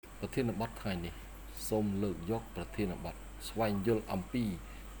ប្រធានបទថ្ងៃនេះសូមលើកយកប្រធានបទស្វែងយល់អំពី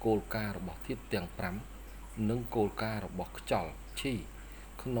គោលការណ៍របស់ធាតុទាំង5និងគោលការណ៍របស់ខ្យល់ឈី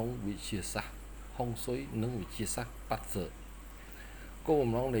ក្នុងវិទ្យាសាស្ត្រហុងស៊ុយនិងវិទ្យាសាស្ត្រប៉ាត់សឺគោល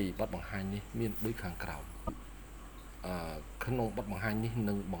បំណងនៃបទបង្ហាញនេះមានដូចខាងក្រោមក្នុងបទបង្ហាញនេះ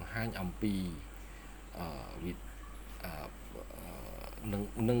នឹងបង្ហាញអំពី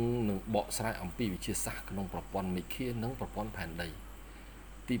នឹងបកស្រាយអំពីវិទ្យាសាស្ត្រក្នុងប្រព័ន្ធមេឃានិងប្រព័ន្ធផែនដី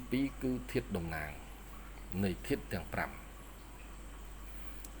ទី2គឺធាតុតំណាងនៃធាតុទាំង5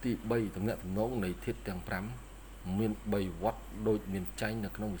ទី3តំណាក់តំណងនៃធាតុទាំង5មាន3វដ្តដូចមានចែងនៅ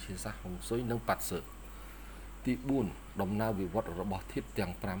ក្នុងវិទ្យាសាស្ត្រហុងស៊ុយនិងប៉ាត់សឺទី4ដំណើរវិវត្តរបស់ធាតុទាំ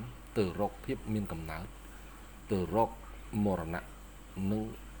ង5ទៅរកភាពមានកំណើតទៅរកមរណៈនិង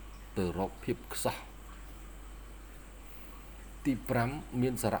ទៅរកភាពខ្សោះទី5មា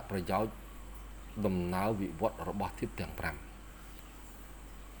នសារៈប្រយោជន៍ដំណើរវិវត្តរបស់ធាតុទាំង5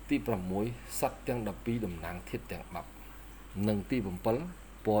ទី6សត្វទាំង12តំណាងធាតុទាំង10និងទី7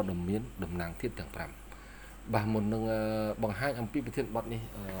ព័ត៌មានតំណាងធាតុទាំង5បាទមុននឹងបង្ហាញអំពីប្រធានបទនេះ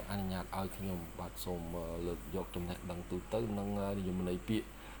អនុញ្ញាតឲ្យខ្ញុំបាទសូមលើកយកចំណេះដឹងទូទៅនិងនិយមន័យពាក្យ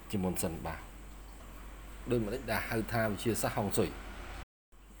ជាមុនសិនបាទដោយម្ដេចដែលហៅថាវិទ្យាសាស្ត្រហុងស៊ុយ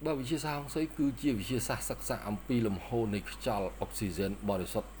បាទវិទ្យាសាស្ត្រហុងស៊ុយគឺជាវិទ្យាសាស្ត្រសិក្សាអំពីលំហូរនៃខ្យល់អុកស៊ីហ្សែនបរិ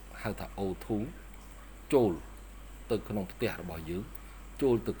សុទ្ធហៅថា O2 ចូលទៅក្នុងផ្ទះរបស់យើងចូ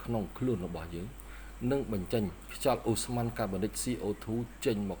លទៅក្នុងខ្លួនរបស់យើងនិងបញ្ចេញខ្យល់អូស្មန်កាបូនិក CO2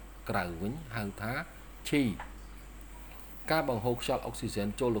 ចេញមកក្រៅវិញហៅថាឈីការបង្ហូរខ្យល់អុកស៊ីហ្សែន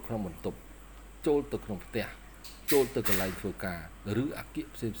ចូលទៅក្នុងបន្ទប់ចូលទៅក្នុងផ្ទះចូលទៅកន្លែងធ្វើការឬអគារ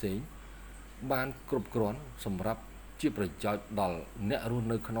ផ្សេងៗបានគ្រប់គ្រាន់សម្រាប់ជាប្រយោជន៍ដល់អ្នករស់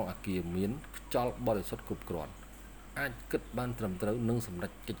នៅក្នុងអគារមានខ្យល់បរិសុទ្ធគ្រប់គ្រាន់អាចគិតបានត្រឹមត្រូវនិងសម្រេ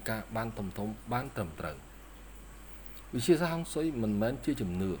ចកិច្ចការបានធំបានត្រឹមត្រូវវិទ្យាសាស្ត្រហុងស៊ុយមិនមែនជា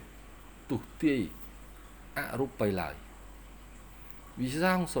ជំនឿទុះទាយអរូបីឡើយវិទ្យា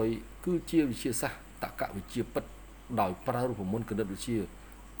សាស្ត្រហុងស៊ុយគឺជាវិទ្យាសាស្ត្រតក្កវិទ្យាពិតដោយប្រើរូបមន្តគណិតវិទ្យា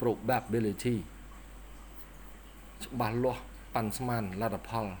probability ច្បាស់លាស់ប៉ាន់ស្មានលទ្ធ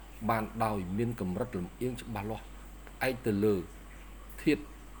ផលបានដោយមានកម្រិតលំអៀងច្បាស់លាស់ផ្អែកទៅលើធាតុ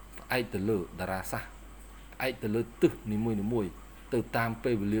ផ្អែកទៅលើតារាសាស្ត្រផ្អែកទៅលើទិសនីមួយៗទៅតាម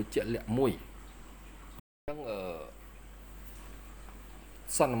ពេលវេលាជាក់លាក់មួយអញ្ចឹង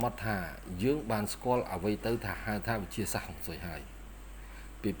សន្មតថាយើងបានស្គាល់អ្វីទៅថាហៅថាវិទ្យាសាស្ត្រហុងស៊ុយហើយ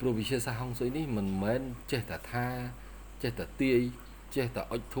ពីព្រោះវិទ្យាសាស្ត្រហុងស៊ុយនេះមិនមែនចេះតែថាចេះតែទាយចេះតែ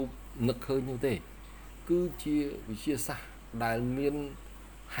អុជធូបនឹកឃើញនោះទេគឺជាវិទ្យាសាស្ត្រដែលមាន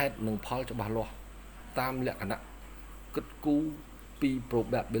ហេតុនិងផលច្បាស់លាស់តាមលក្ខណៈគិតគូរពី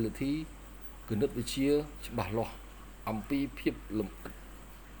probability គណិតវិទ្យាច្បាស់លាស់អំពីភាពលម្អិត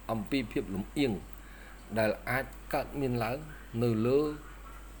អំពីភាពលំអៀងដែលអាចកើតមានឡើងនៅលើ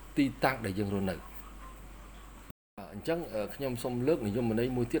ទីតាំងដែលយើងរស់នៅអញ្ចឹងខ្ញុំសូមលើកនិយមន័យ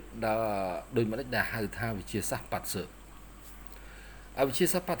មួយទៀតដែលដោយម្ដេចដែលហៅថាវិទ្យាសាស្ត្រប៉ាត់សឺវិទ្យា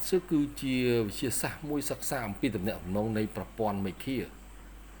សាស្ត្រប៉ាត់សឺគឺជាវិទ្យាសាស្ត្រមួយសិក្សាអំពីតំណែងតំណងនៃប្រព័ន្ធមេឃា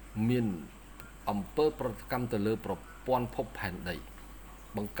មានអំពើប្រតិកម្មទៅលើប្រព័ន្ធភពផែនដី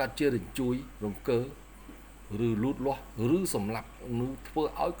បង្កើតជារញ្ជួយរង្គើឬលូតលាស់ឬសម្លាប់នឹងធ្វើ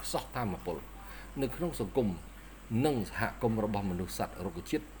ឲ្យខ្សោះថាមពលនៅក្នុងសង្គមនិងសហគមន៍របស់មនុស្សសត្វរុក្ខ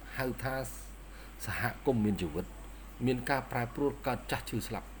ជាតិហៅថាសហគមន៍មានជីវិតមានការប្រែប្រួលកើតចាស់ឈឺ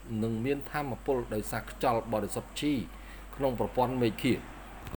ស្លាប់និងមានថាមពលដោយសារខ្យល់បរិសុទ្ធឈីក្នុងប្រព័ន្ធមេឃា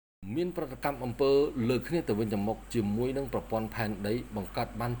មានប្រតិកម្មអំពើលើគ្នាទៅវិញទៅមកជាមួយនឹងប្រព័ន្ធផែនដីបង្កើត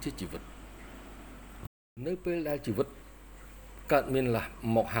បានជាជីវិតនៅពេលដែលជីវិតកើតមានឡើង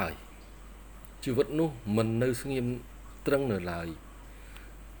មកហើយជីវិតនោះមិននៅស្ងៀមត្រឹងនៅឡើយ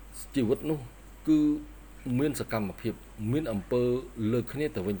ជីវិតនោះគឺមានសកម្មភាពមានអំពើលើគ្នា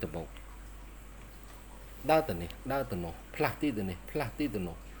ទៅវិញទៅមកដើរទៅនេះដើរទៅនោះផ្លាស់ទីទៅនេះផ្លាស់ទីទៅ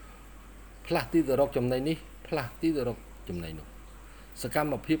នោះផ្លាស់ទីទៅរកចំណីនេះផ្លាស់ទីទៅរកចំណីនោះសក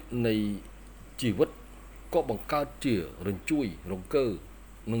ម្មភាពនៃជីវិតក៏បង្កើតជារញ្ជួយរង្គើ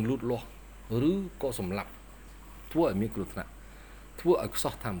និងលូតលាស់ឬក៏សម្លាប់ធ្វើឲ្យមានគ្រោះថ្នាក់ធ្វើឲ្យខ្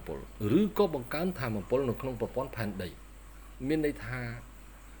សោះថាមពលឬក៏បង្កើនថាមពលនៅក្នុងប្រព័ន្ធផែនដីមានន័យថា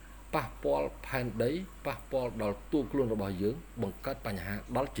ប៉ះពាល់ផែនដីប៉ះពាល់ដល់តួខ្លួនរបស់យើងបង្កើតបញ្ហា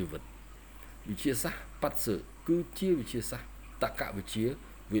ដល់ជីវិតវិទ្យាសាស្ត្រប៉ាត់សឺគឺជាវិទ្យាសាស្ត្រតក្កវិទ្យា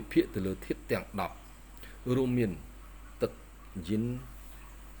វិភាគទៅលើធាតុទាំង10រួមមានទឹកយិន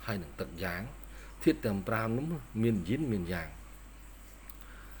ហើយនិងទឹកយ៉ាងធាតុទាំង5នោះមានយិនមានយ៉ាង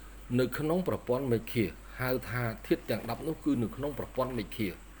នៅក្នុងប្រព័ន្ធមេឃាហៅថាធាតុទាំង10នោះគឺនៅក្នុងប្រព័ន្ធមេឃា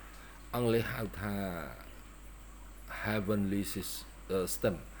អង់គ្លេសហៅថា heavenly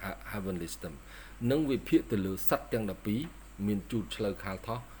system និងវិភាគទៅលើសត្វទាំង12មានជូតឆ្លូវខាល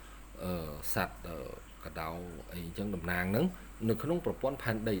ថោះ សัตว์កដោអីអញ្ចឹងតំណាងហ្នឹងនៅក្នុងប្រព័ន្ធ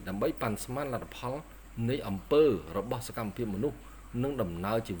ផែនដីដើម្បីប៉ាន់ស្មានលទ្ធផលនៃអំពើរបស់សកម្មភាពមនុស្សនិងដំ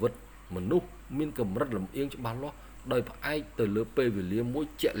ណើរជីវិតមនុស្សមានកម្រិតលំអៀងច្បាស់លាស់ដោយផ្អែកទៅលើពេលវេលាមួយ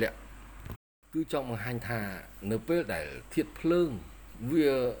ជាក់លាក់គឺចង់បង្ហាញថានៅពេលដែលធាតុភ្លើងវា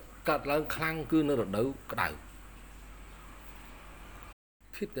កាត់ឡើងខ្លាំងគឺនៅរដូវក្តៅ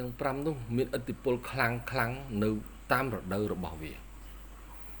ធាតុទាំង5នោះមានឥទ្ធិពលខ្លាំងនៅតាមរដូវរបស់វា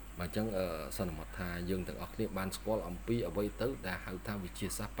បាទអញ្ចឹងសន្មតថាយើងទាំងអស់គ្នាបានស្គាល់អំពីអ្វីទៅដែលហៅថាវិទ្យា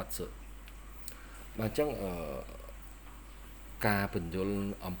សាស្ត្របច្ចុប្បន្នបាទអញ្ចឹងការបញ្យល់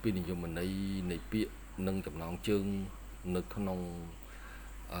អំពីនិយមន័យនៃពាក្យនិងចំណងជើងនៅក្នុង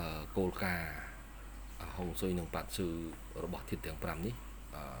គោលការណ៍ហុងស៊ុយនិងប៉ាត់ស៊ឺរបស់ធាតុទាំង5នេះ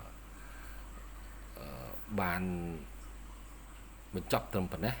បានបញ្ចប់ត្រឹម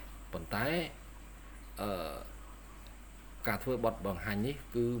ប៉ុណ្ណេះប៉ុន្តែការធ្វើបទបង្ហាញនេះ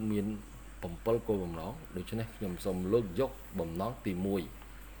គឺមាន7គោលបំណងដូច្នេះខ្ញុំសូមលើកយកបំណងទី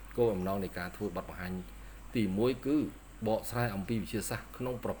1គោលបំណងនៃការធ្វើបទបង្ហាញទី1គឺបកស្រាយអំពីវិទ្យាសាស្ត្រក្នុ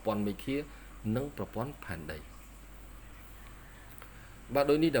ងប្រព័ន្ធមេឃានិងប្រព័ន្ធផែនដីបាទ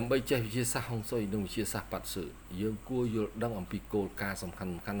ដោយនេះដើម្បីចេះវិទ្យាសាស្ត្រហុងស៊ុយនិងវិទ្យាសាស្ត្រប៉ាត់ស៊ឺយើងគួរយល់ដឹងអំពីគោលការណ៍សំខា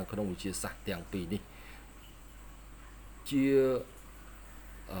ន់នៅក្នុងវិទ្យាសាស្ត្រទាំងពីរនេះជា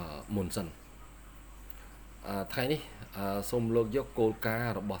មុនសិនថ្ងៃនេះសូមលើកយកគោលការ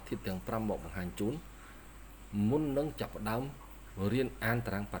ណ៍របស់ធាតុទាំង5មកបង្ហាញជូនមុននឹងចាប់ផ្ដើមរៀនអាន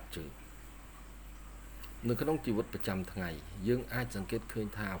តារាងប៉ាត់ស៊ឺនៅក្នុងជីវិតប្រចាំថ្ងៃយើងអាចសង្កេតឃើញ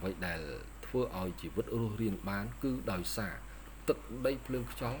ថាអ្វីដែលធ្វើឲ្យជីវិតរស់រានបានគឺដោយសារទឹកដីភ្លើង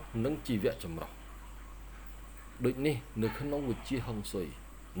ខ្យល់និងជីវៈចម្រុះដូចនេះនៅក្នុងវិទ្យាហុងស៊ុយ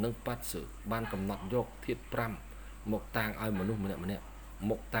និងប៉ាត់ស៊ឺបានកំណត់យកធាតុ5មកតាំងឲ្យមនុស្សម្នាក់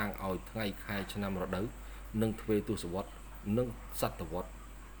មកតាំងឲ្យថ្ងៃខែឆ្នាំរដូវនិងទ្វេទសវត្សរ៍និងសតវត្សរ៍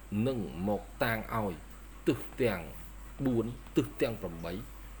និងមកតាំងឲ្យទិសទាំង4ទិសទាំង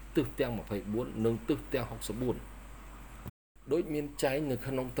8ទិសទាំង24និងទិសទាំង64ដូចមានចែងនៅ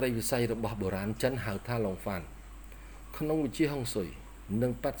ក្នុងត្រីវិស័យរបស់បុរាណចិនហៅថាឡុងហ្វានក្នុងវិទ្យាហុងស៊ុយនិ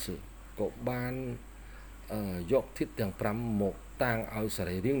ងប៉ាត់ស៊ឺក៏បានយកធាតុទាំង5មកតាំងឲ្យស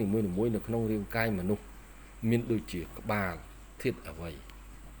រីរាង្គនីមួយៗនៅក្នុងរាងកាយមនុស្សមានដូចជាក្បាលធាតុអ្វី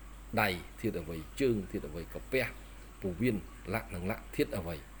ដៃធាតុអ្វីជើងធាតុអ្វីកាពះពោះវៀនលក្ខនិងលក្ខធាតុអ្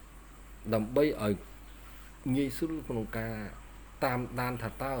វីដើម្បីឲ្យងាយស្រួលក្នុងការតាមដានថា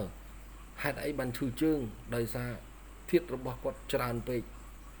តើហេតុអីបានឈឺជើងដោយសារធាតុរបស់គាត់ច្រើនពេក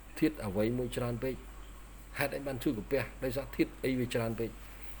ធាតុអ្វីមួយច្រើនពេកហេតុអីបានឈឺកាពះដោយសារធាតុអីវាច្រើនពេក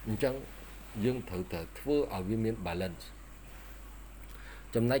អញ្ចឹងយើងត្រូវតែធ្វើឲ្យវាមាន balance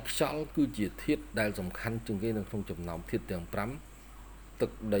ចំណែកខ្យល់គឺជាធាតុដែលសំខាន់ជាងគេនៅក្នុងចំណោមធាតុទាំង5ទឹ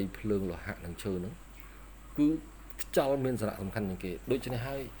កដីភ្លើងលោហៈនិងឈើហ្នឹងគឺខ្យល់មានសារៈសំខាន់ជាងគេដូច្នេះ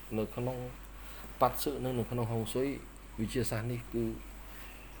ហើយនៅក្នុងប៉ាត់ស៊ឺនិងនៅក្នុងហុងស៊ុយវិទ្យាសាស្ត្រនេះគឺ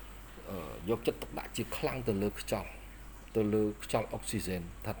យកចិត្តទុកដាក់ជាខ្លាំងទៅលើខ្យល់ទៅលើខ្យល់អុកស៊ីហ្សែន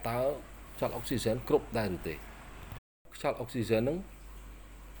ថាតើខ្យល់អុកស៊ីហ្សែនគ្រប់ដែរឬទេខ្យល់អុកស៊ីហ្សែនហ្នឹង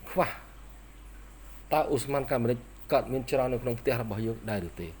ខ្វះតើអូស្មန်កាមេរិកកើតមានច្រើននៅក្នុងផ្ទះរបស់យើងដែរ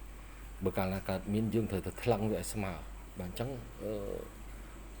ឬទេបើកាលណាកើតមានយើងត្រូវតែថ្លឹងវាឲ្យស្មើបាទអញ្ចឹង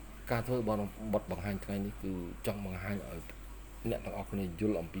ការធ្វើបទបង្ហាញថ្ងៃនេះគឺចង់បង្ហាញឲ្យអ្នកទាំងអស់គ្នាយ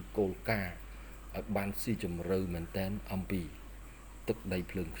ល់អំពីគោលការណ៍ឲ្យបានស៊ីជម្រៅមែនតែនអំពីទឹកដី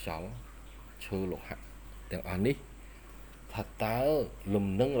ភ្លើងខ្យល់ឈើលោហៈទាំងអស់នេះថាតើលំ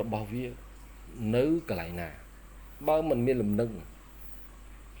នឹងរបស់វានៅកន្លែងណាបើមិនមានលំនឹង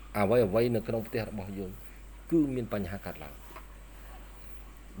អ្វីនៅក្នុងផ្ទះរបស់យើងគឺមានបញ្ហាកាត់ឡើង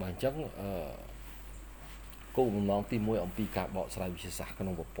បើអញ្ចឹងគោលបំណងទី1អំពីការបកស្រាយវិទ្យាសាស្ត្រក្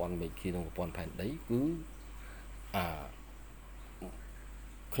នុងប្រព័ន្ធមេឃានិងប្រព័ន្ធផែនដីគឺ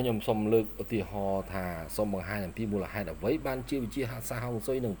ខ្ញុំសូមលើកឧទាហរណ៍ថាសូមបង្ហាញអំពីមូលហេតុអ្វីបានជាវិទ្យាសាស្ត្រហុង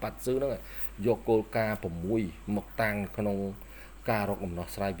ស៊ុយនិងប៉ាត់ស៊ឺហ្នឹងយកគោលការណ៍6មកតាំងក្នុងការរកដំណោះ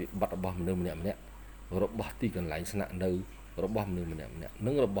ស្រាយវិបត្តិរបស់មនុស្សម្នាក់របស់ទីកន្លែងស្នាក់នៅរបស់មនុស្សម្នាក់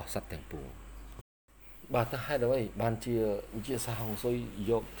និងរបស់សត្វទាំងពួងបាទតើហេតុអ្វីបានជាវិទ្យាសាស្ត្រហុងស៊ុយ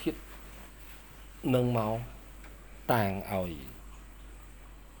យកធាតុនឹងមកតាំងឲ្យ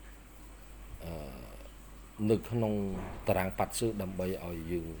នៅក្នុងតារាងប៉ាត់ស៊ឺដើម្បីឲ្យ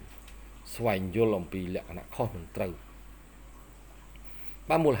យើងស្វែងយល់អំពីលក្ខណៈខុសនិងត្រូវ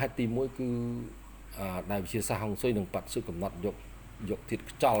បាទមូលហេតុទី1គឺដែលវិទ្យាសាស្ត្រហុងស៊ុយនិងប៉ាត់ស៊ឺកំណត់យកធាតុ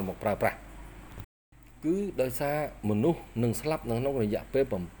ខ្យល់មកប្រើប្រាស់គឺដោយសារមនុស្សនឹងស្លាប់នៅក្នុងរយៈពេល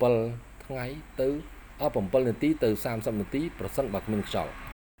7ថ្ងៃទៅ7នាទីទៅ30នាទីប្រសិនបើគ្មានខ្យល់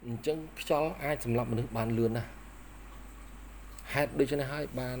អញ្ចឹងខ្យល់អាចសម្លាប់មនុស្សបានលឿនណាស់ហេតុដូច្នេះហើយ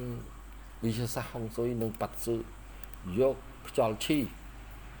បានវិទ្យាសាស្ត្រហុងស៊ុយនិងប៉ាត់ស៊ឺយកខ្យល់ឈី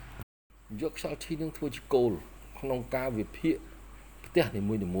យកខ្យល់ឈីនឹងធ្វើជាគោលក្នុងការវិភាគផ្ទះនី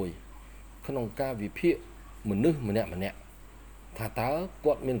មួយៗក្នុងការវិភាគមនុស្សម្នាក់ថាតើ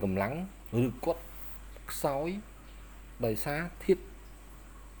គាត់មានកម្លាំងឬគាត់ខ្សោយដោយសារធាតុ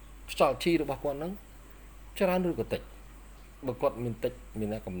ខ្យល់ឈីរបស់គាត់នឹងច្រើនឬក៏តិចបើគាត់មានតិចមា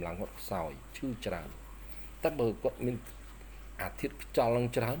នកម្លាំងគាត់ខ្សោយឈឺច្រើនតែបើគាត់មានអាធាតុខ្យល់នឹង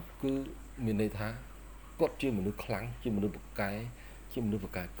ច្រើនគឺមានន័យថាគាត់ជាមនុស្សខ្លាំងជាមនុស្សប្រកែជាមនុស្សប្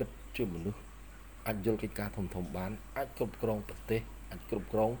រកែគិតជាមនុស្សអាចយល់កិច្ចការធំបានអាចគ្រប់គ្រងប្រទេសអាចគ្រប់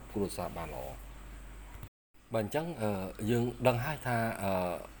គ្រងគ្រួសារបានល្អបើអញ្ចឹងយើងដឹងហើយថា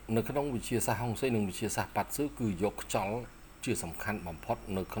នៅក្នុងវិទ្យាសាស្ត្រហុងស៊ុយនិងវិទ្យាសាស្ត្រប៉ាត់ស៊ឺគឺយកខ្យល់ជាសំខាន់បំផុត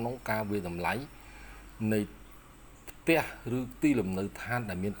នៅក្នុងការវាយតម្លៃនៃផ្ទះឬទីលំនៅឋាន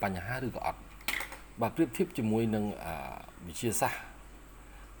ដែលមានបញ្ហាឬក៏អត់បើប្រៀបធៀបជាមួយនឹងវិទ្យាសាស្ត្រ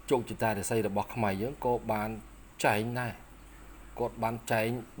ជោគជតារាសីរបស់ខ្មែរយើងក៏បានចែងដែរគាត់បានចែង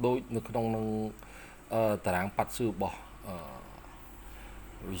ដូចនៅក្នុងនឹងតារាងប៉ាត់ស៊ឺរបស់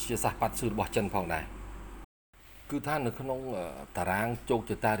វិទ្យាសាស្ត្រប៉ាត់ស៊ឺរបស់ចិនផងដែរគឺថានៅក្នុងតារាងជោគ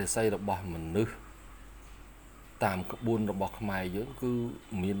ជតារាសីរបស់មនុស្សតាមក្បួនរបស់ខ្មែរយើងគឺ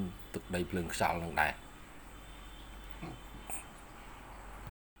មានទឹកដីភ្លើងខ្យល់នឹងដែរ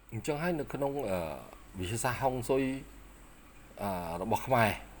អញ្ចឹងហើយនៅក្នុងវិទ្យាសាស្ត្រហុងស៊ុយរបស់ខ្មែរ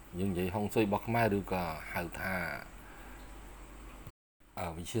យើងនិយាយហុងស៊ុយរបស់ខ្មែរឬក៏ហៅថា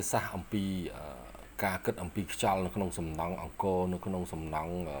វិទ្យាសាស្ត្រអំពីការគិតអំពីខ្យល់នៅក្នុងសំណង់អង្គរនៅក្នុងសំណ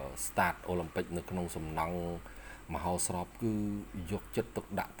ង់ Start Olympic នៅក្នុងសំណង់មហោស្រពគឺយកចិត្តទុក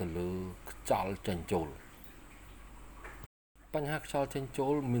ដាក់ទៅលើខ្យល់ចេញចូលបញ្ហាខ្យល់ចេញចូ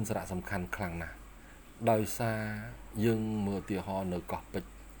លមានសារៈសំខាន់ខ្លាំងណាស់ដោយសារយើងមើលឧទាហរណ៍នៅកោះពេជ្រ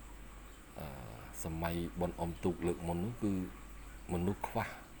សម័យបុណ្យអុំទូកលើកមុននោះគឺមនុស្សខ្វះ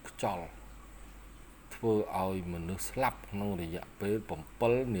ខ្យល់ធ្វើឲ្យមនុស្សស្លាប់ក្នុងរយៈពេល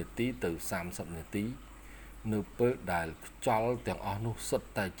7នាទីទៅ30នាទីនៅពេលដែលខ្យល់ទាំងអស់នោះសុទ្ធ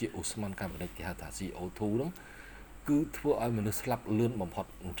តែជាឧស្ម័នកាបូនិកគេហៅថា CO2 ហ្នឹងគឺធ្វើឲ្យមនុស្សស្លាប់លឿនបំផុត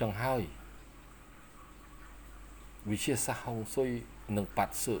អញ្ចឹងហើយវិទ្យាសាស្ត្រហុងស៊ុយនិងប៉ា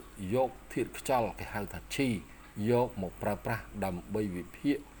ត់ស៊ឺយកធាតុខ្យល់គេហៅថាឈីយកមកប្រើប្រាស់ដើម្បីវិ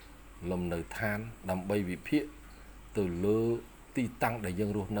ភាគលំនៅឋានដើម្បីវិភាគទៅលើទីតាំងដែលយើ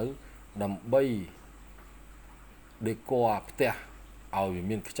ងរស់នៅដើម្បីដេក័រផ្ទះឲ្យវា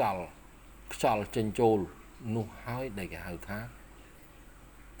មានខ្យល់ចេញចូលនោះហើយដែលគេហៅថា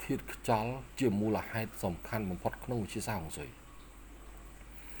ធាតុខ្យល់ជាមូលហេតុសំខាន់បំផុតក្នុងវិទ្យាសាស្ត្រហុងស៊ុយ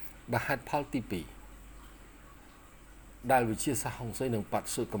បើហេតុផលទី2ដែលវិទ្យាសាស្ត្រហុងស៊ុយនិងប៉ាត់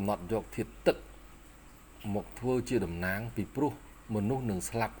ស៊ឺកំណត់យកធាតុទឹកមកធ្វើជាតំណាងពីព្រោះមនុស្សនឹង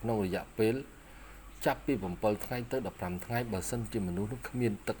ស្លាប់ក្នុងរយៈពេលចាប់ពី7ថ្ងៃទៅ15ថ្ងៃបើសិនជាមនុស្សនោះគ្មា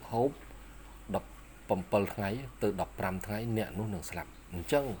នទឹកហូប17ថ្ងៃទៅ15ថ្ងៃអ្នកនោះនឹងស្លាប់អញ្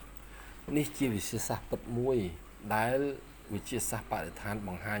ចឹងនេះជាវិទ្យាសាស្ត្រពិតមួយដែលវិទ្យាសាស្ត្របរិស្ថានប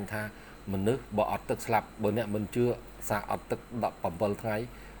ង្ហាញថាមនុស្សបើអត់ទឹកស្លាប់បើអ្នកមិនជឿសារអត់ទឹក17ថ្ងៃ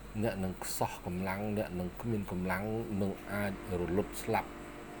អ្នកនឹងខ្សោះកម្លាំងអ្នកនឹងគ្មានកម្លាំងនឹងអាចរលត់ស្លាប់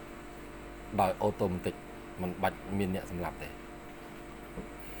ដោយអូតូម៉ាទិកមិនបាច់មានអ្នកសម្លាប់ទេ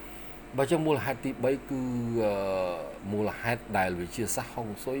បើចឹងមូលហេតុទី3គឺមូលហេតុដែលវិទ្យាសាស្ត្រហុង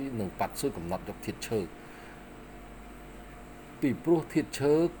ស៊ុយនិងប៉ាត់ស៊ឺកំណត់យកធាតុឈើពីព្រោះធាតុ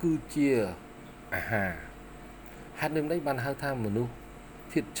ឈើគឺជាអាហារហេតុនេះមិនបានហៅថាមនុស្ស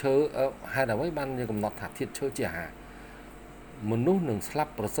ធាតុឈើហេតុអ្វីបានកំណត់ថាធាតុឈើជាអាហារមនុស្សនឹងស្លា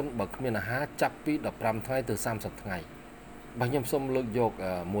ប់ប្រសិនបើគ្មានអាហារចាប់ពី15ថ្ងៃទៅ30ថ្ងៃបាទខ្ញុំសូមលើកយក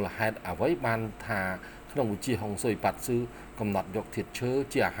មូលហេតុអ្វីបានថាក្នុងវិទ្យាហុងស៊ុយប៉ាត់ស៊ឺកំណត់យកធាតុឈើ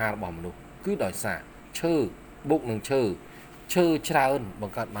ជាអាហាររបស់មនុស្សគឺដោយសារឈើបូកនឹងឈើច្រើនប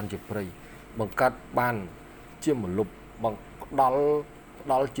ង្កើតបានជាព្រៃបង្កើតបានជាម្លប់ផ្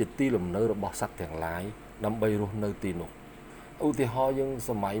ដល់ជាទីលំនៅរបស់សត្វទាំងឡាយដើម្បីរស់នៅទីនោះឧទាហរណ៍យើង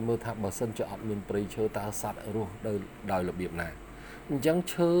សម័យមើលថាបើសិនជាអត់មានព្រៃឈើតើសត្វរស់ដោយរបៀបណាអញ្ចឹង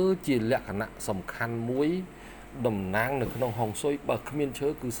ឈើជាលក្ខណៈសំខាន់មួយតំណាងនៅក្នុងហុងស៊ុយបើគ្មានឈើ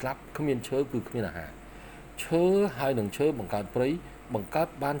គឺស្លាប់គ្មានឈើគឺគ្មានអាហារឈើហើយនឹងឈើបង្កើតព្រៃបង្កើត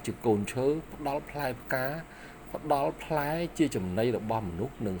បានជាកូនឈើផ្ដល់ផ្លែផ្កាផ្ដល់ផ្លែជាចំណីរបស់មនុ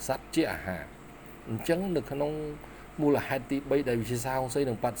ស្សនិងសត្វជាអាហារអញ្ចឹងនៅក្នុងមូលហេតុទី3ដែលវិទ្យាសាស្ត្រហុងស៊ុយ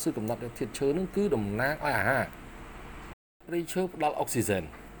និងប៉ាត់ស៊ឺកំណត់យកធាតុឈើនឹងគឺតំណាងឲ្យអាហារព្រៃឈើផ្ដល់អុកស៊ីហ្សែន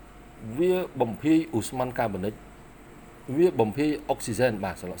វាបំភាយឧស្ម័នកាបូនិកវាបំភាយអុកស៊ីហ្សែន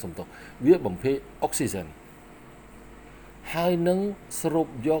បាទសំទោសវាបំភាយអុកស៊ីហ្សែនហើយនឹងស្រូប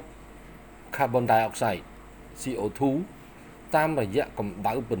យក carbon dioxide CO2 តាមរយៈកម្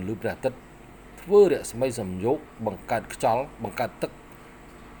ដៅពន្លឺព្រះអាទិត្យធ្វើរស្មីសំយោគបង្កើតខ្យល់បង្កើតទឹក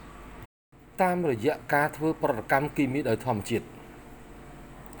តាមរយៈការធ្វើប្រតិកម្មគីមីដោយធម្មជាតិ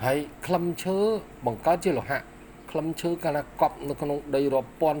ហើយក្លឹមឈើបង្កើតជាលោហៈក្លឹមឈើកាលណាកប់នៅក្នុងដីរាប់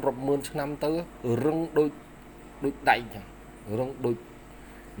ពាន់រាប់ម៉ឺនឆ្នាំទៅរឹងដូចដែកចឹងរឹងដូច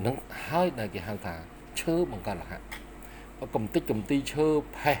នឹងហើយដែលគេហៅថាឈើបង្កើតលោហៈកំតិចកំទីឈើ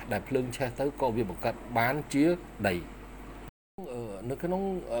ផេះដែលភ្លើងឆេះទៅក៏វាបង្កើតបានជាដីនៅក្នុង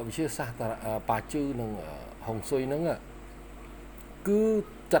វិទ្យាសាស្ត្រប៉ាជឺនិងហុងស៊ុយហ្នឹងគឺ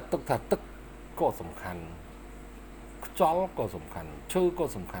ចាត់ទុកថាទឹកក៏សំខាន់ខ្យល់ក៏សំខាន់ឈើក៏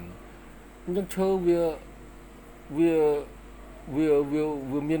សំខាន់អញ្ចឹងឈើវា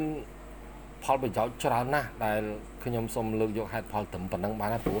មានផលប្រយោជន៍ច្រើនណាស់ដែលខ្ញុំសូមលើកយកហេតុផលត្រឹមប៉ុណ្ណឹងបាន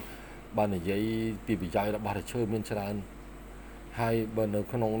ណាព្រោះបើនិយាយពីប្រយោជន៍របស់ឈើមានច្រើនហើយបើនៅ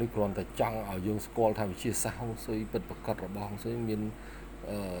ក្នុងនេះគ្រាន់តែចង់ឲ្យយើងស្គាល់ថាវិទ្យាសាស្ត្រហុងស៊ុយពិតប្រាកដរបស់ហុងស៊ុយមាន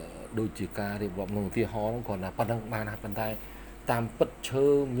ដូចជាការរៀបរាប់ក្នុងឧទាហរណ៍ហ្នឹងគ្រាន់តែប៉ុណ្ណឹងបានណាប៉ុន្តែតាមពិតឈើ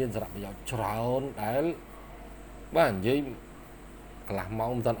មានសារៈប្រយោជន៍ច្រើនដែលបាទនិយាយកន្លះម៉ោ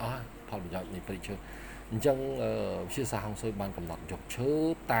ងមិនទាន់អស់ផលប្រយោជន៍នៃព្រៃឈើអញ្ចឹងវិទ្យាសាស្ត្រហុងស៊ុយបានកំណត់យកឈើ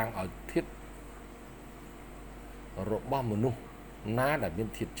តាំងឲ្យធាតុរបស់មនុស្សណាដែលមាន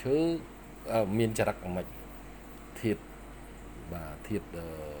ធាតុឈើមានចរិតយ៉ាងម៉េចធាតុបាទធាតុ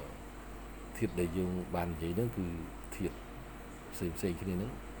ដែលយើងបាននិយាយហ្នឹងគឺធាតុផ្សេងគ្នាហ្នឹ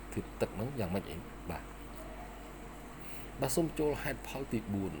ងធាតុទឹកហ្នឹងយ៉ាងម៉េចអីបាទសូមចូលហេតុផលទី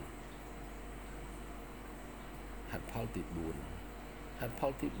4ហេតុផលទី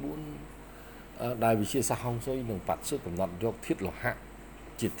4ដែលវិទ្យាសាស្ត្រហុងស៊ុយនិងប៉ាត់ស៊ើកំណត់យកធាតុលោហៈ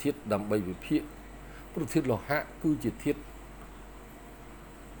ជាធាតុដើម្បីវិភាគព្រោះធាតុលោហៈគឺជាធាតុ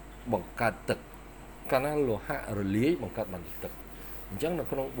បង្កើតទឹកកាលណាលោហៈរលាយបង្កើតបានជាទឹកអញ្ចឹងនៅ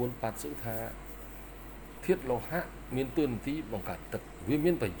ក្នុង4ប៉ាត់ស៊ើថាធាតុលោហៈមានតួនាទីបង្កើតទឹកវា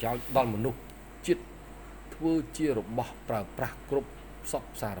មានប្រយោជន៍ដល់មនុស្សជាតិធ្វើជារបស់ប្រើប្រាស់គ្រប់សព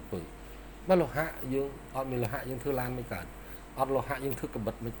សារពើបើលោហៈយើងអត់មានលោហៈយើងធ្វើឡានមិនកើតអត់លោហៈយើងធ្វើក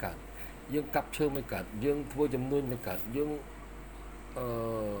បិតមិនកើតយើងកាប់ឈើមិនកើតយើងធ្វើចំនួនមិនកើតយើង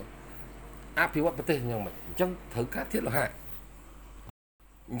អភិវឌ្ឍប្រទេសយ៉ាងម៉េចអញ្ចឹងត្រូវការធាតុលោហៈ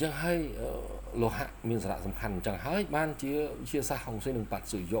អញ្ចឹងហើយលោហៈមានសារៈសំខាន់អញ្ចឹងហើយបានជាវិទ្យាសាស្ត្រហុងស៊ុយនិងប៉ាត់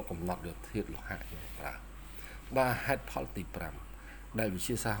ស៊ើយកកំណត់យកធាតុលោហៈយកប្រើបាទហេតុផលទី5ដែលវិទ្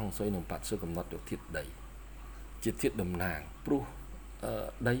យាសាស្ត្រហុងស៊ុយនិងប៉ាត់ស៊ើកំណត់យកធាតុដីជាធាតុតំណាងព្រោះ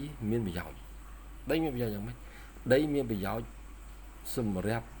ដីមានប្រយោជន៍យ៉ាងម៉េចដីមានប្រយោជន៍សម្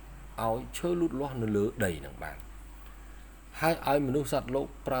រាប់ឲ្យឈើលូតលាស់នៅលើដីនឹងបានហើយឲ្យមនុស្សសត្វលោក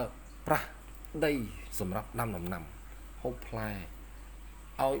ប្រើប្រាស់ដីសម្រាប់ដាំដំណាំហូបផ្លែ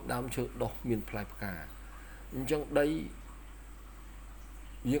ឲ្យដើមឈើដុះមានផ្លែផ្កាអញ្ចឹងដី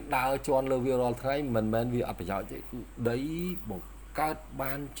យើងដើរជន់លើវារាល់ថ្ងៃមិនមែនវាអត់ប្រយោជន៍ទេគឺដីបង្កើត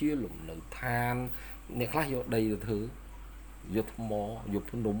បានជាលំនៅឋានអ្នកខ្លះយកដីទៅធ្វើយកថ្មយក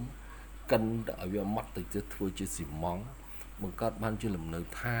ភ្នំកិនទៅឲ្យវាម៉ត់ទៅធ្វើជាស៊ីម៉ង់បង្កើតបានជាលំនៅ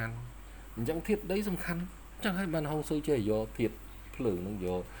ឋានអញ្ចឹងធាតុដីសំខាន់អញ្ចឹងហើយបានហុងស៊ុយចេះយកធាតុភ្លើងហ្នឹងយ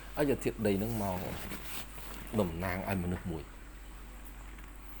កឲ្យធាតុដីហ្នឹងមកតំណាងឲ្យមនុស្សមួយ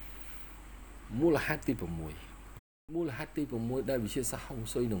មូលហេតុទី6ដែលវិទ្យាសាស្ត្រហុង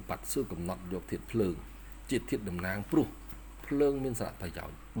ស៊ុយនិងប៉ាត់ស៊ើកំណត់យកធាតុភ្លើងជាធាតុតំណាងព្រោះភ្លើងមានសារៈប្រយោជ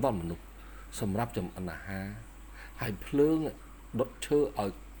ន៍ដល់មនុស្សសម្រាប់ចម្អិនអាហារហើយភ្លើងដុតឈើឲ្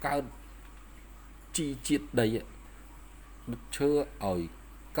យកើតជីជាតិដីដុតឈើឲ្យ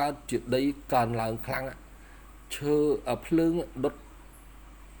កើតជាដីកើនឡើងខ្លាំងឈើភ្លើងដុត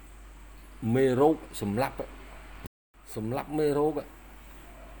មេរោគសម្លាប់មេរោគ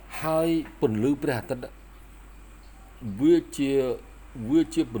ហើយពន្លឺព្រះអាទិត្យវា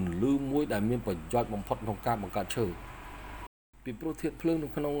ជាពន្លឺមួយដែលមានប្រយោជន៍បំផុតក្នុងការបង្កើតឈើពីព្រោះធាតុភ្លើងនៅ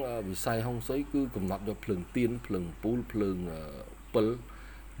ក្នុងវិស័យហុងស៊ុយគឺកំណត់យកភ្លើងទៀនភ្លើងពូលភ្លើងពិល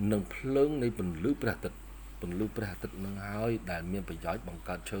និងភ្លើងនៃពន្លឺព្រះអាទិត្យនឹងហើយដែលមានប្រយោជន៍បង្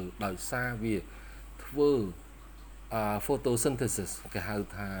កើតឈើដោយសារវាធ្វើ photosynthesis គេហៅ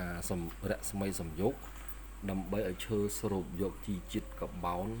ថារស្មីសំយោគដើម្បីឲ្យឈើស្រូបយកជីជាតិកា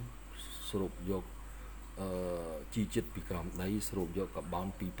បូនស្រូបយកជីជាតិពីក្រោមដីស្រូបយកកាបូន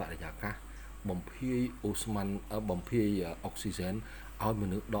ពីបរិយាកាសបំភាយអូស្មန်បំភាយអុកស៊ីហ្សែនឲ្យម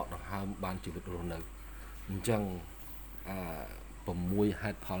នុស្សដកដង្ហើមបានជីវិតរស់នៅអញ្ចឹង6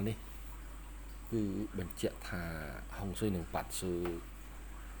ហេតុផលនេះគឺបញ្ជាក់ថាហុងស៊ុយនិងប៉ាត់ស៊ើ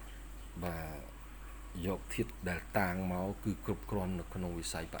បាទយកធាតុដែលតាំងមកគឺគ្រប់គ្រាន់នៅក្នុងវិ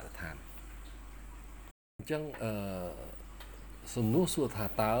ស័យបរិស្ថានអញ្ចឹងសំណួរសួរថា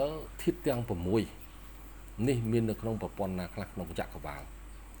តើធាតុទាំង6នេះមាននៅក្នុងប្រព័ន្ធណាខ្លះក្នុងចក្រវាឡ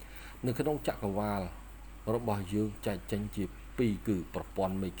នៅក្នុងចក្រវាឡរបស់យើងចែកចេញជា2គឺប្រព័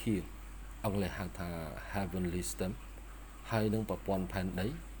ន្ធមេឃាអង់គ្លេសហៅថា heavenly system ហើយនិងប្រព័ន្ធផែនដី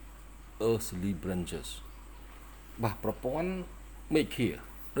earthly branches បាទប្រព័ន្ធមេឃា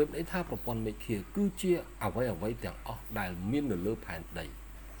ដូចនេះថាប្រព័ន្ធមេឃាគឺជាអ្វីទាំងអស់ដែលមាននៅលើផែនដី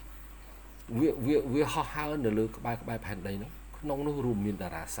វាហោះហើរនៅលើក្បែរផែនដីនោះក្នុងនោះរួមមានតា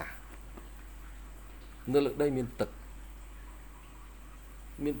រាសាស្ត្រនៅលើដីមានទឹក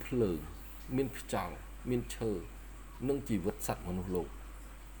មានភ្លើងមានខ្យល់មានឈើនិងជីវិតសត្វមនុស្សលោក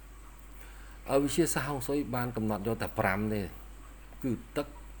វិទ្យាសាស្ត្រហុងស៊ុយបានកំណត់យកតែ5ទេគឺទឹក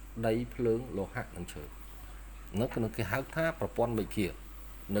ដីភ្លើងលោហៈនិងឈើនៅក្នុងគេហៅថាប្រព័ន្ធមេឃា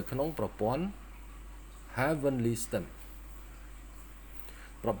នៅក្នុងប្រព័ន្ធ heavenly system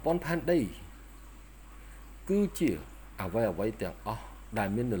ប្រព័ន្ធផែនដីគឺជាអ្វីទាំងអស់ដែល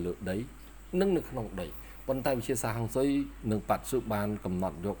មាននៅលើដីនិងនៅក្នុងដីប៉ុន្តែវិទ្យាសាស្ត្រហុងស៊ុយនិងបច្ចុប្បន្នបានកំណ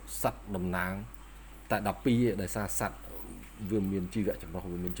ត់យកសត្វតំណាងតែ12ឯដោយសារសត្វវាមានជីវៈចម្រុះ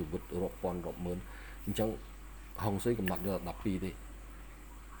វាមានជីវិតរាប់ពាន់រាប់ម៉ឺនអញ្ចឹងហុងស៊ុយកំណត់យក12ទេ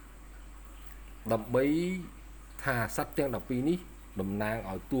ដើម្បីថាសត្វទាំង12នេះតំណាង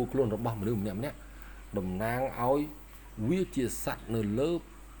ឲ្យតួខ្លួនរបស់មនុស្សម្នាក់តំណាងឲ្យវាជាសត្វនៅលើ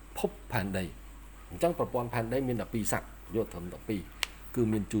ភពផែនដីអញ្ចឹងប្រព័ន្ធផែនដីមាន12សត្វយកត្រឹម12គឺ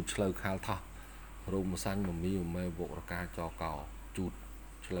មានជូតឆ្លូវខាលថោះរោមសាញ់មមីមេវករកាចកោជូត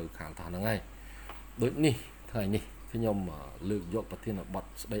ឆ្លូវខាលថោះហ្នឹងហើយដូចនេះថ្ងៃនេះខ្ញុំលើកយកប្រធានបទ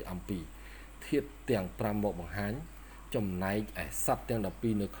ស្ដីអំពីធាតុទាំង5មកបង្ហាញចំណែកឯសត្វទាំង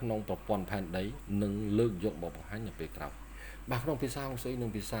12នៅក្នុងប្រព័ន្ធផែនដីនឹងលើកយកមកបង្ហាញនៅពេលក្រោយបាទក្នុងភាសាហុងស៊ុយនិង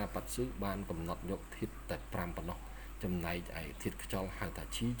ភាសាបច្ចុប្បន្នបានកំណត់យកធាតុតែ5ប៉ុណ្ណោះចំណែកឯធាតុខ្យល់ហៅថា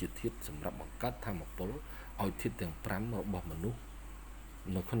ឈីជាធាតុសម្រាប់បង្កើតធម្មពលឲ្យធាតុទាំង5របស់មនុស្ស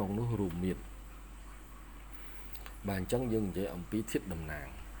នៅក្នុងនោះរួមមានបាទអញ្ចឹងយើងនិយាយអំពីធាតុតំណាង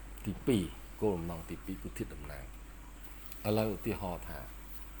ទី2គោលបំណងទី2គឺធាតុតំណាងឥឡូវឧទាហរណ៍ថា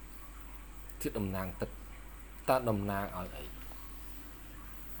ធាតុតំណាងទឹកតើតំណាងឲ្យអី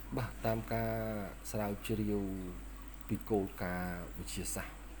បាទតាមការស្រាវជ្រាវពីគោលការណ៍វិទ្យាសាស្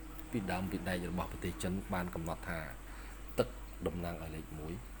ត្រពីដើមពីដែករបស់ប្រទេសចិនបានកំណត់ថាទឹកតំណាងឲ្យលេខ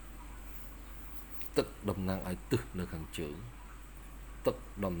1ទឹកតំណាងឲ្យទិសនៅខាងជើងទឹក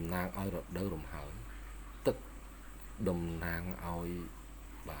តំណាងឲ្យរដូវរំហើយទឹកតំណាងឲ្យ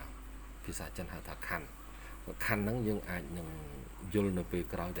បាទភាសាចិនហៅថាខណ្ឌហ្នឹងយើងអាចនឹងយល់នៅពេល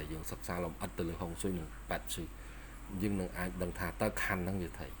ក្រោយតែយើងសិក្សាលម្អិតទៅលើហុងស៊ុយនិងប៉ាត់ស៊ុយយើងនឹងអាចដឹងថាតើខណ្ឌហ្នឹងវា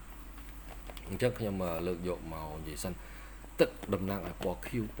ថីអញ្ចឹងខ្ញុំលើកយកមកនិយាយសិនទឹកតំណាងឲ្យពណ៌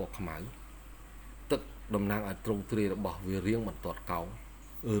ខៀវពណ៌ខ្មៅទឹកតំណាងឲ្យទ្រង់ទ្រាយរបស់វារៀងបន្ទាត់កោង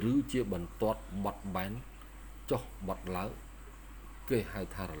ឬជាបន្ទាត់បត់បែនចុះបត់ឡើងគេហៅ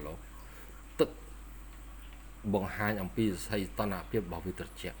ថារលកទឹកបង្ហាញអំពីសីតុណ្ហភាពរបស់វាត្រ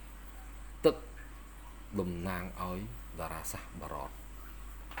ជាក់ទឹកតំណាងឲ្យតារាសាស្ត្របរត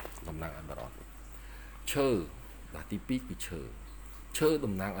តំណាងឲ្យបរតឈើបាទទី2គឺឈើ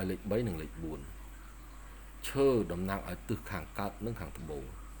តំណាងឲ្យលេខ3និងលេខ4ឈើតំណាងឲ្យទិសខាងកើតនិងខាងត្បូង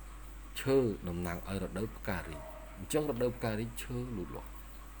ឈើតំណាងឲ្យរដូវផ្ការីកអញ្ចឹងរដូវផ្ការីកឈើលូតលាស់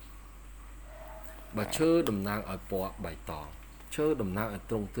បាទឈើតំណាងឲ្យពណ៌បៃតងឈើតំណាងឲ្យ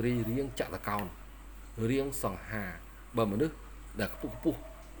ទ្រង់ទ្រាយរាងចតុកោណរាងសង្ហាបើមនុស្សដែលខ្ពស់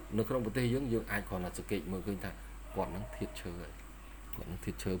នៅក្នុងប្រទេសយើងអាចគ្រាន់តែសង្កេតមើលឃើញថាគាត់នឹងធាតុឈើហើយគាត់នឹង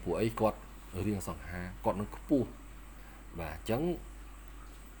ធាតុឈើពួកអីគាត់រាងសង្ហាគាត់នឹងខ្ពស់បាទអញ្ចឹង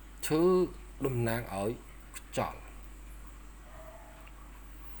ឈើតំណាងឲ្យខ្យល់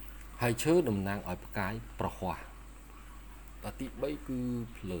ហើយឈើតំណាងឲ្យផ្កាយប្រហ័សបាទទី3គឺ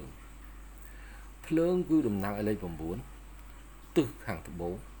ភ្លើងគឺតំណាងឲ្យលេខ9ទិសខាងត្បូ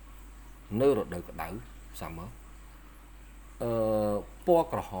ងនៅរដូវក្តៅ summer ពណ៌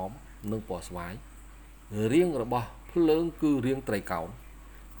ក្រហមនិងពណ៌ស្វាយរាងរបស់ភ្លើងគឺរាងត្រីកោណ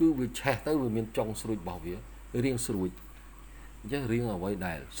គឺវាឆេះទៅវាមានចុងស្រួចរបស់វារាងស្រួចអញ្ចឹងរាងអ្វី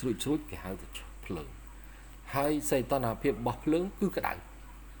ដែលស្រួចគេហៅថាភ្លើងហើយសីតុណ្ហភាពរបស់ភ្លើងគឺក្តៅ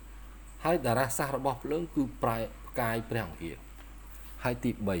ហើយតារាសាស្ត្ររបស់ភ្លើងគឺប្រែផ្កាយព្រះអង្គាហើយ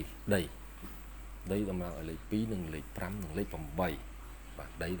ទី3ដីតំណាងឲ្យលេខ2និងលេខ5និងលេខ8បាទ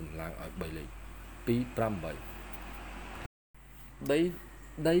ដីតំណាងឲ្យ3លេខ2 5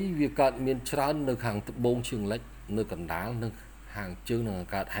 8ដីវាកើតមានច្រើននៅខាងត្បូងជើងលិចនៅកណ្ដាលនិងខាងជើងនឹង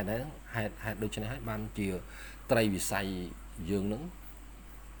កើតហេតុហ្នឹងហេតុដូច្នេះហើយបានជាត្រីវិស័យយើងហ្នឹង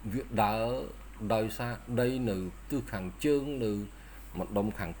វាដើរដោយសារដីនៅទិសខាងជើងនៅម្ដុំ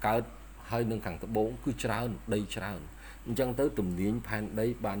ខាងកើតហើយនឹងខាងត្បូងគឺច្រើនដីច្រើនអញ្ចឹងទៅទំនាញផែនដី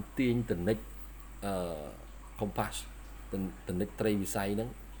បានទាញតនិចcompass តនិចត្រីវិស័យហ្នឹង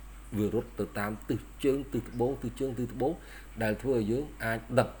វារត់ទៅតាមទិសជើងទិសត្បូងទិសជើងទិសត្បូងដែលធ្វើឲ្យយើងអាច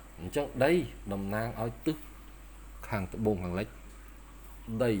ដឹកអញ្ចឹងដីតំណាងឲ្យទិសខាងត្បូងខាងលិច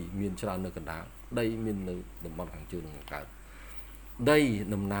ដីមានច្រើននៅកណ្ដាលដីមាននៅតំបន់ខាងជើងនិងខាងកើតដី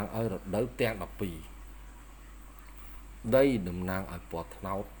តំណាងឲ្យរដូវទាំង12 đây đầm nang ở bọt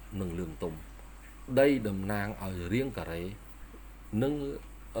náo nâng lương tùng đây đầm nang ở riêng cả đấy nâng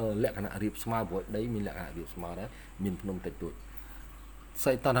lẹ cả nạ riệp smart với đấy mình lẹ cả nạ riệp smart đấy mình nông tịch tuổi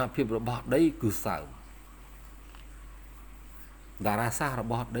xây tàn hạ phiệpរបស់đấyគឺសើមតារាសាស្ត្ររ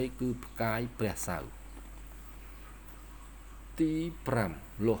បស់đấyគឺផ្កាយព្រះសៅរ៍ទី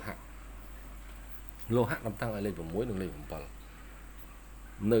5លោហៈតំតាំងឲ្យលេខ6និងលេខ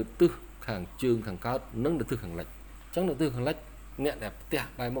7នៅទិសខាងជើងខាងកើតនិងនៅទិសខាងលិចអញ្ចឹងនៅទិសខាងលិចអ្នកដែលផ្ទះ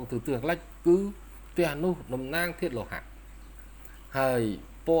បែរមកទៅទិសខាងលិចគឺផ្ទះនោះតំណាងធាតុលោហៈហើយ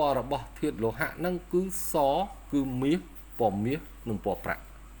ពណ៌របស់ធាតុលោហៈហ្នឹងគឺសគឺមាសពណ៌មាសនិងពណ៌ប្រាក់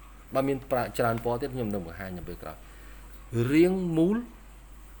បើមានប្រាក់ច្រើនពណ៌ទៀតខ្ញុំនឹងបង្ហាញនៅពេលក្រោយរាងមូល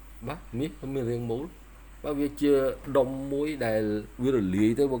បាទមាសមានរាងមូលបើវាជាដុំមួយដែលវារលាយ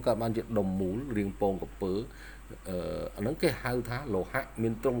ទៅវាកើតបានជាដុំមូលរាងពងក្រពើអាហ្នឹងគេហៅថាលោហៈមា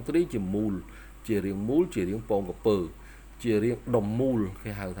នទ្រង់ទ្រាយជាមូលជារាងមូលជារាងពងក្រពើជារាងដុំមូល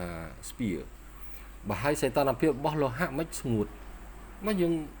គេហៅថា sphere បើឲ្យសីតុណ្ហភាពរបស់លោហៈមិនស្ងួតមកយើ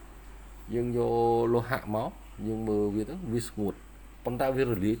ងយកលោហៈមកយើងមើលវាទៅវាស្ងួតប៉ុន្តែវា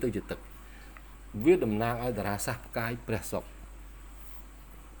រលាយទៅជាទឹកវាតំណាងឲ្យតារាសាស្ត្រផ្កាយព្រះសុក្រ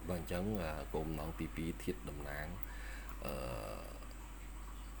បើអញ្ចឹងគោលបំណងទី2ធាតុតំណាង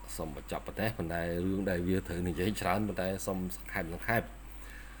សូមបញ្ចប់ប៉ុណ្ណេះប៉ុន្តែរឿងដែលវាត្រូវនិយាយច្រើនប៉ុន្តែសូមសង្ខេប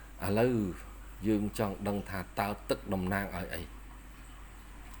ឥឡូវយើងចង់ដឹងថាតើទឹកតំណាងឲ្យអី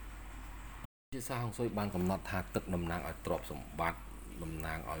ជាសាហុងស៊ុយបានកំណត់ថាទឹកតំណាងឲ្យទ្រព្យសម្បត្តិតំ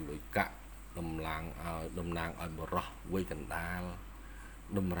ណាងឲ្យលុយកាក់តំណាងឲ្យបរោះវ័យកណ្ដាល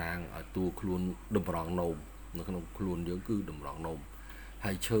តម្រាងឲ្យតួខ្លួនតម្រង់នោមនៅក្នុងខ្លួនយើងគឺតម្រង់នោម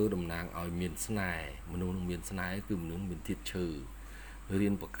ហើយឈើតំណាងឲ្យមានស្នេហ៍មនុស្សនឹងមានស្នេហ៍គឺមនុស្សមានធាតុឈើរៀ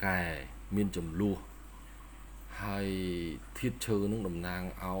នប្រកែមានចំនួនហើយធាតុឈើនឹងតំណាង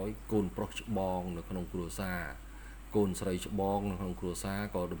ឲ្យកូនប្រុសច្បងនៅក្នុងគ្រួសារកូនស្រីច្បងនៅក្នុងគ្រួសារ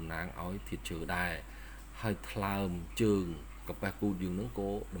ក៏តំណាងឲ្យធាតុឈើដែរហើយថ្លើមជើងកប៉េះគូតយើងនឹងក៏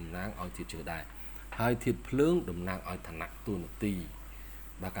តំណាងឲ្យធាតុឈើដែរហើយធាតុភ្លើងតំណាងឲ្យឋានៈទូនាទី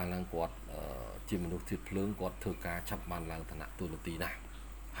បើកាលឡើងគាត់ជាមនុស្សធាតុភ្លើងគាត់ធ្វើការឆាប់បានឡើងឋានៈទូនាទីណាស់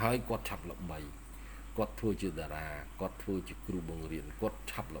ហើយគាត់ឆាប់ល្បីគាត់ធ្វើជាតារាគាត់ធ្វើជាគ្រូបង្រៀនគាត់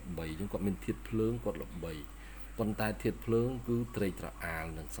ឆាប់ល្បីអញ្ចឹងគាត់មានធាតុភ្លើងគាត់ល្បីប៉ុន្តែធាតុភ្លើងគឺត្រេកត្រអាល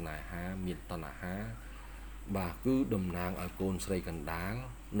នឹងស្នេហាមានតណ្ហាបាទគឺតំណាងឲ្យកូនស្រីកណ្ដាល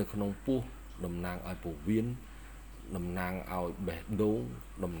នៅក្នុងពោះតំណាងឲ្យពោះវៀនតំណាងឲ្យបេះដូង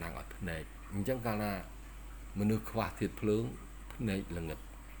តំណាងឲ្យភ្នែកអញ្ចឹងកាលណាមនុស្សខ្វះធាតុភ្លើងភ្នែកល្ងឹត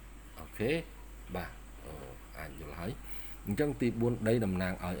អូខេបាទអាចយល់ហើយអញ្ចឹងទី4ដីតំណា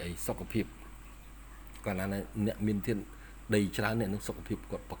ងឲ្យអីសុខភាពកាលណាអ្នកមានធាតុដីច្រើនអ្នកនឹងសុខភាព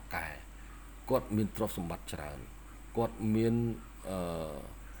គាត់ប្រកែគាត់មានទ្រព្យសម្បត្តិច្រើនគាត់មាន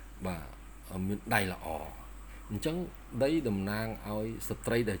បាទមានដៃល្អអញ្ចឹងដីតំណាងឲ្យស្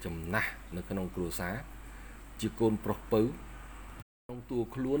ត្រីដែលចំណាស់នៅក្នុងគ្រួសារជាកូនប្រុសពៅក្នុងតួ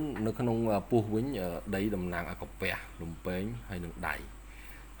ខ្លួននៅក្នុងពោះវិញដីតំណាងឲ្យកាពះលំពេងហើយនឹងដៃ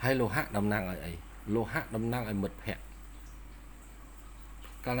ហើយលោហៈតំណាងឲ្យអីលោហៈតំណាងឲ្យមិត្តភក្តិ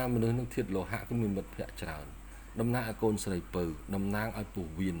កាលណាមនុស្សនឹងធាតុលោហៈគឺមានមិត្តភក្តិច្រើនតំណាងឲ្យកូនស្រីពៅតំណាងឲ្យពោះ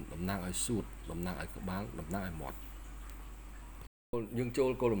វៀនតំណាងឲ្យសួតតំណាងឲ្យក្បាលតំណាងឲ្យមាត់យើងចូល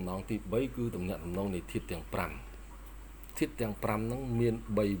គោលបំណងទី3គឺតំណាក់តំណងនៃធាតុទាំង5ធាតុទាំង5ហ្នឹងមាន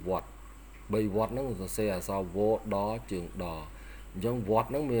3វត្តហ្នឹងសរសេរអក្សរវដជើងដអញ្ចឹងវត្ត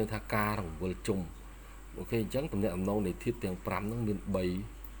ហ្នឹងមានថាការរង្វិលជុំអូខេអញ្ចឹងតំណាក់តំណងនៃធាតុទាំង5ហ្នឹងមាន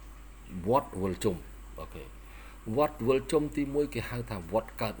3វត្តវិលជុំអូខេវត្តវិលជុំទី1គេហៅថាវត្ត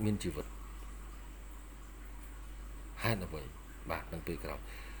កើតមានជីវិតហេតុអ្វីបាទនឹងពេលក្រោយ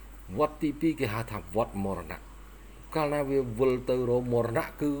វត្តទី2គេហៅថាវត្តមរណៈកាលណាវាវិលទៅរមរណៈ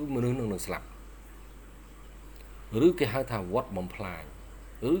គឺមនុស្សនឹងស្លាប់ឬគេហៅថាវត្តបំផ្លាញ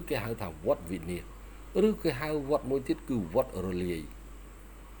ឬគេហៅថាវត្តវិនាសឬគេហៅវត្តមួយទៀតគឺវត្តរលាយ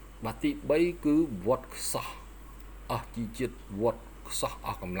បាទទី3គឺវត្តខ្សោះអស់ជីជាតិវត្តខ្សោះអ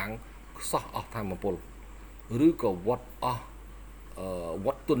ស់កម្លាំងខ្សោះអស់ធម្មពលឬក៏វត្តអស់វ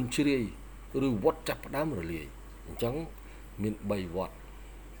ត្តទុនជ្រាយឬវត្តចាប់ផ្ដើមរលាយអញ្ចឹងមាន3វត្ត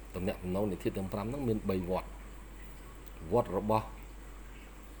តំណាក់តំណងនៃធាតុទាំង5ហ្នឹងមាន3វត្តវត្តរបស់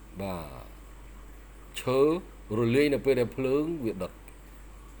បាទឈើរលាយនៅពេលដែលភ្លើងវាដុត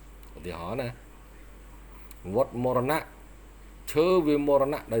ឧទាហរណ៍ណាវត្តមរណៈឈើវាមរ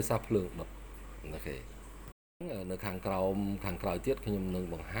ណៈដោយសារភ្លើងដុតអូខេនៅខាងក្រោយទៀតខ្ញុំនឹង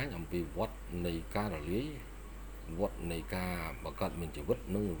បង្ហាញអំពីវត្តនៃការរលាយវត្តនៃការបង្កើតមានជីវិត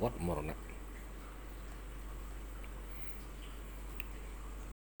និងវត្តមរណៈ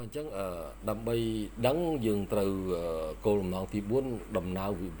អញ្ចឹងដើម្បីដឹងយើងត្រូវគោលបំណងទី4ដំណើរ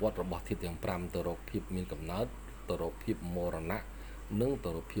វិវត្តរបស់ធាតុទាំង5ទៅរកភាពមានកំណើត ទៅរកភាពមរណៈនិងទៅ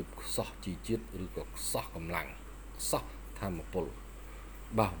រកភាពខ្សោះជីជាតិឬក៏ខ្សោះកម្លាំងខ្សោះធម្មពល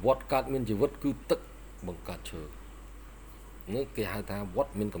បាទវត្តកើតមានជីវិតគឺទឹកបង្កើតឈើនេះគេហៅថាវត្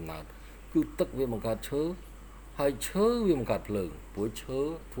តមានកំណើតគឺទឹកវាបង្កើតឈើហើយឈើវាបង្កើតភ្លើងព្រោះឈើ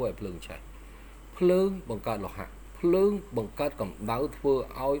ធ្វើឲ្យភ្លើងឆេះភ្លើងបង្កើតលោហៈភ្លើងបង្កើតកម្ដៅធ្វើ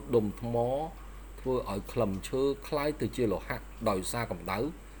ឲ្យដុំថ្មធ្វើឲ្យក្លឹមឈើคล้ายទៅជាលោហៈដោយសារកម្ដៅ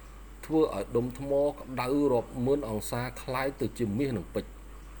ធ្វើឲ្យដុំថ្មក្ដៅរាប់ម៉ឺនអង្សាคล้ายទៅជាមាសនិងពេជ្រ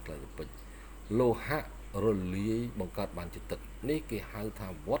คล้ายទៅពេជ្រលោហៈរលាយបង្កើតបានជាទឹកនេះគេហៅថា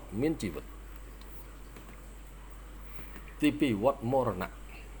វត្តមានជីវិតទី2វត្តមរណៈ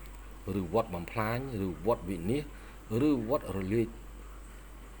ឬវត្តបំផ្លាញឬវត្តវិនាសឬវត្តរលាយ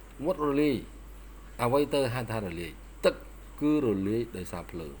វត្តរលាយអ្វីទៅហៅថារលាយទឹកគឺរលាយដោយសារ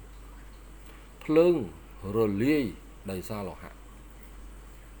ភ្លើងភ្លើងរលាយដោយសារលោហៈ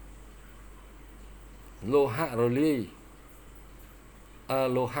លោហៈរលាយ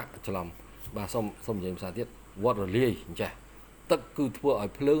លោហៈច្រឡំបាទសូមនិយាយភាសាទៀតវត្តរលាយអញ្ចេះទឹកគឺធ្វើឲ្យ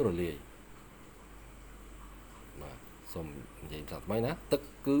ភ្លើងរលាយបាទសូមនិយាយភាសាថ្មីណាទឹក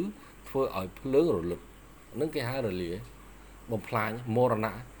គឺធ្វើឲ្យភ្លើងរលត់នឹងគេហៅរលាយបំផ្លាញមរ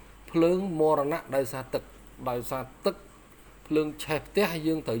ណៈភ្លើងមរណៈដោយសារទឹកភ្លើងឆេះផ្ទះ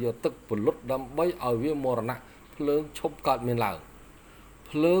យើងត្រូវយកទឹកពលុតដើម្បីឲ្យវាមរណៈភ្លើងឈប់កើតមានឡើង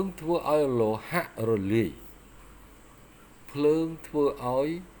ភ្លើងធ្វើឲ្យលោហៈរលាយភ្លើងធ្វើឲ្យ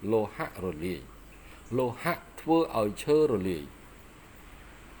លោហៈរលាយលោហៈធ្វើឲ្យឈើរលាយ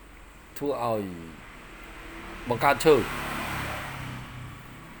ធ្វើឲ្យបង្កើតឈើ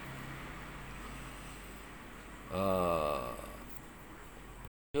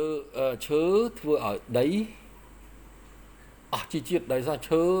ឈើធ្វើឲ្យដីអស់ជីជាតិដោយសារ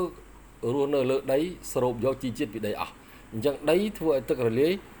ឈើរស់នៅលើដីស្រូបយកជីជាតិពីដីអស់អញ្ចឹងដីធ្វើឲ្យទឹករលា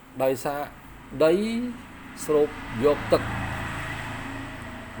យដោយសារដីស្រូបយកទឹក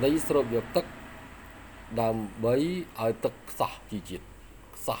ដើម្បីឲ្យទឹកខ្សោះជីជាតិ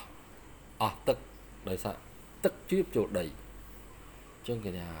ខ្សោះអស់ទឹកដោយសារទឹកជ្រាបចូលដីអញ្ចឹងគេ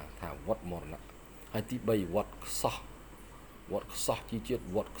ថាវត្តមរណៈហើយទី3វត្តខ្សោះជីជាតិ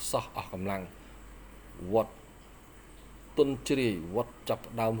វត្តខ្សោះអស់កម្លាំងវត្តទុនជ្រាយវត្តចាប់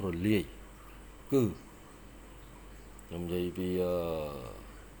ដើមរលាយគឺខ្ញុំនិយាយពី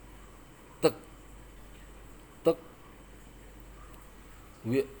ទឹក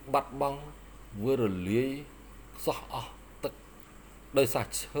វាបាត់បង់វារលាយខ្សោះអស់ទឹកដោយសារ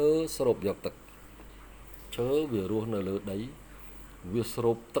ឈើស្រូបយកទឹកឈើវារស់នៅលើដីវាស្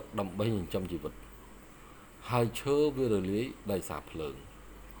រូបទឹកដើម្បីចិញ្ចឹមជីវិតហើយឈើវារលាយដោយសារភ្លើង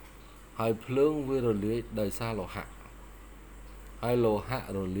ហើយភ្លើងវារលាយដោយសារលោហៈហើយលោហៈ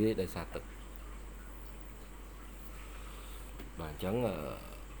រលាយដោយសារទឹកបាទអញ្ចឹង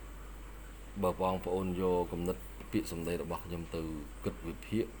បើបងប្អូនយកគំនិតពាក្យសម្ដីរបស់ខ្ញុំទៅគិតវិ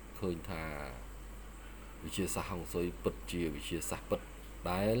ភាគឃើញថាវិទ្យាសាស្ត្រហុងស៊ុយពិតជាវិទ្យាសាស្ត្រពិត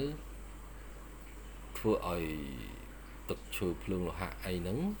ដែលធ្វើឲ្យទឹកឈើភ្លើងលោហៈអីហ្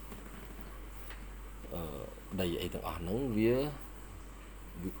នឹងដីអីទាំងអស់ហ្នឹងវា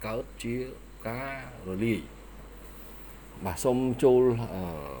កើតជាការរលាយបាទសូមចូល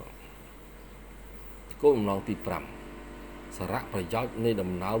គោលបំណងទី5សារៈប្រយោជន៍នៃ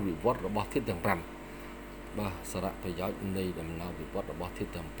ដំណើរវិវត្តរបស់ធាតុទាំង5បាទសារៈប្រយោជន៍នៃដំណើរវិវត្តរបស់ធាតុ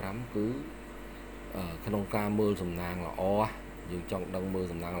ទាំង5គឺក្នុងការមើលសំណាងល្អយើងចង់ដឹងមើល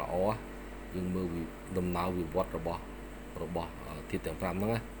សំណាងល្អយើងមើលដំណើរវិវត្តរបស់ធាតុទាំង5ហ្នឹ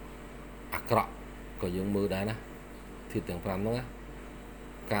ងណាអាក្រក់ក៏យើងមើលដែរណាធាតុទាំង5ហ្នឹងណា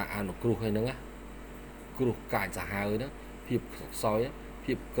ការអនុគ្រោះហ្នឹងណាគ្រោះកាចសាហាវហ្នឹងភាពខ្សោយ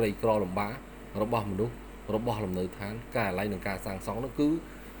ភាពក្រីក្រលំបាករបស់មនុស្សរបស់លំនៅឋានការអាល័យនិងការសាងសង់នោះគឺ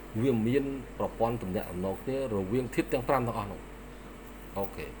វាមានប្រព័ន្ធទំនាក់ទំនងគ្នារវាងធាតុទាំង5ទាំងអស់នោះអូ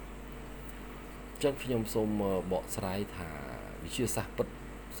ខេចឹងខ្ញុំសូមបកស្រាយថាវិទ្យាសាស្ត្រពិត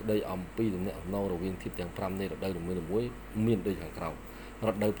ស្ដីអំពីទំនាក់ទំនងរវាងធាតុទាំង5នៃរដូវនីមួយៗមានដូចខាងក្រោមរ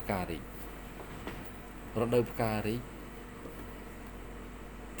ដូវផ្ការីក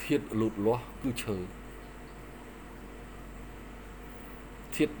ធាតុលូតលាស់គឺឈើ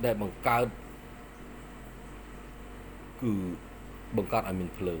ធាតុដែលបង្កើតគឺបង្កើតឲ្យមាន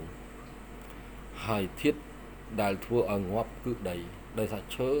ភ្លើងហើយធាតុដែលធ្វើឲ្យងាប់គឺដីដោយសារ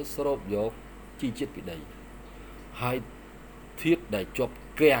ឈើស្រូបយកជីជាតិពីដីហើយធាតុដែលជាប់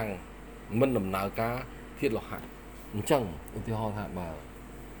គាំងមិនដំណើរការធាតុលោហៈអញ្ចឹងឧទាហរណ៍ថាបើ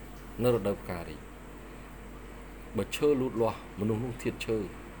នៅរដូវផ្ការីកបើឈើលូតលាស់មនុស្សនោះធាតុឈើ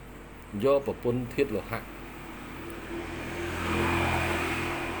យកប្រពន្ធធាតុលោហៈ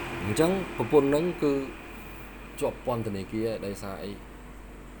អញ្ចឹងប្រពន្ធហ្នឹងគឺជាប់ពន្ធនាគារដោយសារអី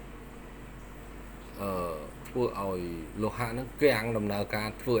ធ ធ្វើឲ្យលោហៈហ្នឹងកាំងដំណើរការ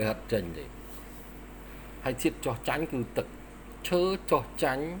ធ្វើឲ្យហិតចេញទេហើយធាតុចោះចាញ់គឺទឹកឈើចោះ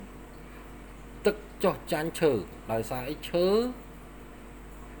ចាញ់ទឹកចោះចាញ់ឈើដោយសារអីឈើ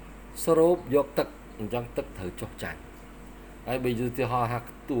ស្រូបយកទឹកអញ្ចឹងទឹកត្រូវចោះចាញ់ហើយបើយើងទៅហោះហាក់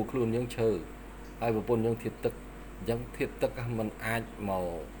តួខ្លួនយើងឈើហើយប្រពន្ធយើងធាតុទឹកអញ្ចឹងធាតុទឹកมันអាចម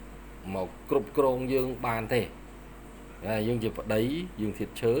កគ្រប់គ្រងយើងបានទេហើយយើងជាប្តីយើងធា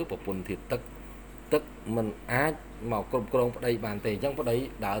តុឈើប្រពន្ធធាតុទឹកទឹកมันអាចមកគ្រប់គ្រងប្តីបានទេអញ្ចឹងប្តី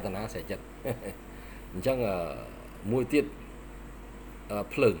ដើរតាណាស្រេចចិត្តអញ្ចឹងមួយទៀត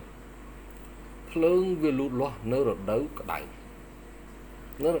ភ្លើងវាលូតលាស់នៅរដូវក្តៅ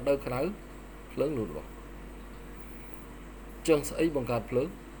នៅរដូវក្តៅភ្លើងលូតលាស់ចឹងស្អីបង្កើតភ្លើង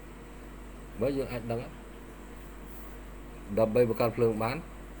បើយើងអាចដឹងដើម្បីបង្កើតភ្លើងបាន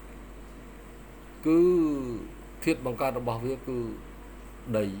គឺធាតុបង្កើតរបស់វាគឺ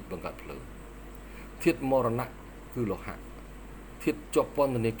ដីបង្កើតភ្លើងធាតុមរណៈគឺលោហៈធាតុជាប់ព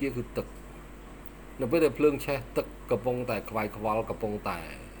ន្ធនាគារគឺទឹកនៅពេលដែលភ្លើងឆេះទឹកកំពុងតែខ្វាយខ្វល់កំពុងតែ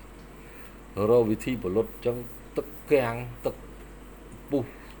រកវិធីផលិតចឹងទឹកកាំងទឹកពុះ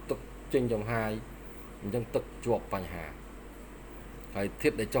ទឹកចេញចង្ហាយអញ្ចឹងទឹកជាប់បញ្ហាហើយធា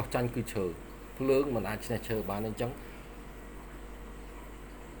តុដែលចោះចាញ់គឺឈើភ្លើងមិនអាចឈ្នះឈើបានអញ្ចឹង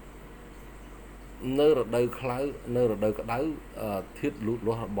នៅរដូវក្តៅធាតុលូត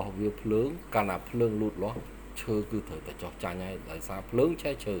លាស់របស់វាភ្លើងកាលណាភ្លើងលូតលាស់ឈើគឺត្រូវតែចោះចាញ់ហើយដោយសារភ្លើង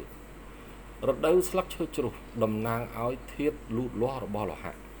ឆេះឈើរដូវស្លឹកឈើជ្រុះតំណាងឲ្យធាតុលូតលាស់របស់លោ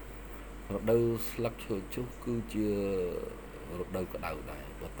ហៈរដូវស្លឹកឈើជ្រុះគឺជារដូវក្តៅដែរ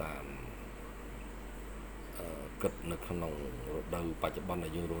បើតាមគិតនៅក្នុងរដូវបច្ចុប្បន្នដែ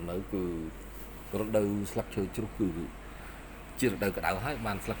លយើងរស់នៅគឺរដូវស្លឹកឈើជ្រុះគឺជារដូវក្តៅហើយ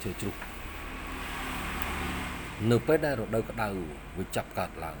បានស្លឹកឈើជ្រុះនៅពេលដែលរដូវក្តៅវាចាប់កើ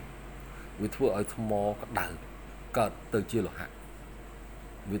តឡើងវាធ្វើឲ្យថ្មក្តៅកើតទៅជាលោហៈ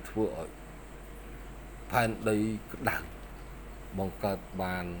វាធ្វើឲ្យផែនដីក្តៅបង្កើត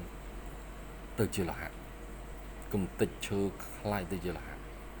បានទៅជាលោហៈកំទេចឈើคล้ายទៅជាលោហៈ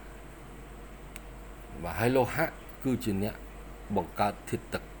បាទហើយលោហៈគឺជាអ្នកបង្កើតធាតុ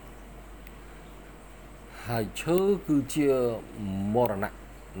ទឹកហើយឈើគឺជាមរណៈ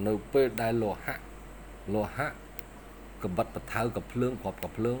នៅពេលដែលលោហៈកបិតបថៅកភ្លើងគ្រាប់ក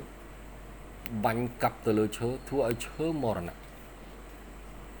ភ្លើងបាញ់កាប់ទៅលើឈើធ្វើឲ្យឈើមរណៈ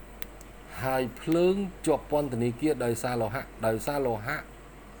ហើយភ្លើងជាប់ពន្ធនាគារដោយសារលោហៈ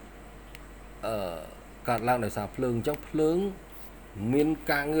កើតឡើងដោយសារភ្លើងអញ្ចឹងភ្លើងមាន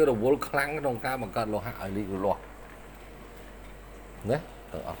ការងាររវល់ខ្លាំងក្នុងការបង្កើតលោហៈឲ្យលូតលាស់ណាប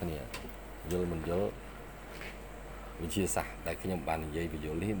ងប្អូនគ្នាយល់មិនយល់វិទ្យាសាស្ត្រដែលខ្ញុំបាននិយាយបញ្យ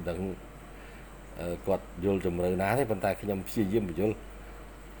ល់នេះមិនដឹងគាត់យល់ជំរឿណាទេប៉ុន្តែខ្ញុំព្យាយាមបញ្យល់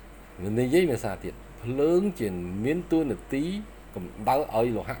មាននិយាយភាសាទៀតភ្លើងជាមានតួនាទីកម្ដៅឲ្យ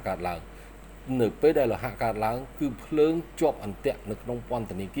លោហៈកើតឡើងនៅពេលដែលលោហៈកើតឡើងគឺភ្លើងជាប់អន្ទាក់នៅក្នុងពន្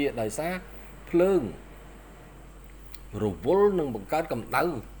ធនាគារដោយសារភ្លើងរវល់នឹងបង្កើតកម្ដៅ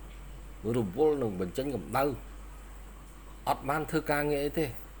រវល់នឹងបញ្ចេញកម្ដៅអត់បានធ្វើការងារអីទេ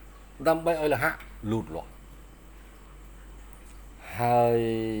ដើម្បីឲ្យលោហៈលូតលាស់ហើយ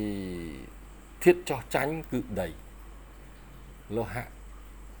ធាតុចោះចាញ់គឺដីលោហៈ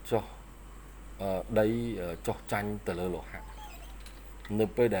ចោះដីចោះចាញ់ទៅលើលោហៈនៅ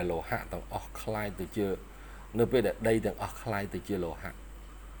ពេលដែលលោហៈទាំងអស់คล้ายទៅជានៅពេលដែលដីទាំងអស់คล้ายទៅជាលោហៈ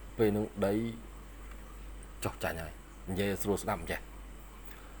ពេលនោះដីចោះចាញ់ហើយនិយាយស្រួលស្ដាប់អញ្ចេះ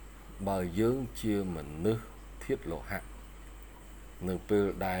បើយើងជាមនុស្សធាតុលោហៈនៅពេល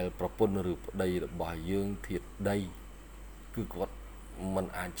ដែលប្រពន្ធឬប្តីរបស់យើងធាតុដីគឺគាត់មិន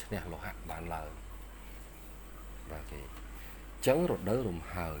អាចឈ្នះលោហៈបានឡើយបាទគេអញ្ចឹងរដូវរំ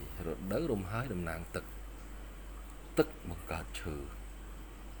ហើយតំណាងទឹកបង្កើតឈើ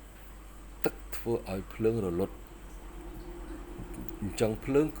ទឹកធ្វើឲ្យភ្លើងរលត់អញ្ចឹង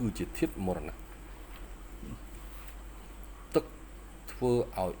ភ្លើងគឺជាធាតុមរណៈទឹកធ្វើ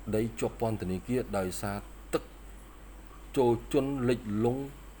ឲ្យដីជាប់ពន្ធនាគារដោយសារទឹកចូលជន់លិចលង់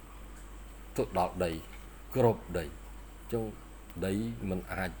ទៅដល់ដីក្របដីអញ្ចឹងដីមិន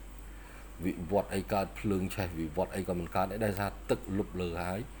អាចវិវត្តអីកើតភ្លើងឆេះវិវត្តអីក៏មិនកើតដែរដោយសារទឹកលុបលើ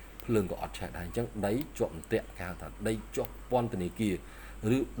ហើយភ្លើងក៏អត់ឆេះដែរអញ្ចឹងដីជាប់អន្ទាក់គេហៅថាដីជាប់ពន្ធនាគារ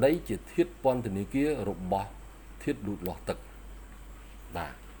ឬដីជាធាតុពន្ធនាគាររបស់ធាតុលូតលាស់ទឹកបា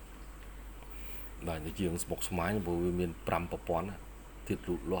ទនេះជាងស្មុកស្មាញព្រោះវាមាន5ប្រព័ន្ធធាតុ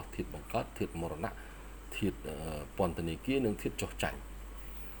លូតលាស់ធាតុបង្កើតធាតុមរណៈធាតុពន្ធនាគារនិងធាតុចោះចាញ់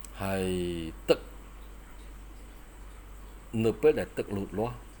ហើយទឹកនៅពេលដែលទឹកលូតលា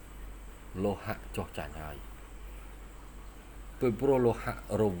ស់លោហៈចោះចាញ់ហើយពេលព្រោះលោហៈ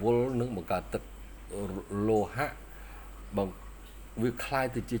រវល់នឹងបង្កើតទឹកអ lô hạ bằng việc khai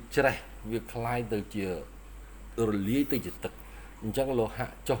từ chia trẻ việc khai từ chia lý từ chia tực chẳng lô hạ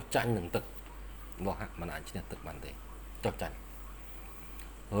cho tranh đừng tực lô hạ mà anh chỉ là tực bản thế cho tranh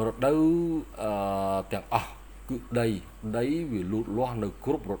rồi đâu tiếng cứ đây đấy vì lụt loa nơi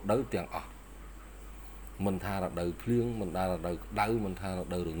group rồi đâu tiếng mình tha là đời phiên mình tha là đời đau mình tha là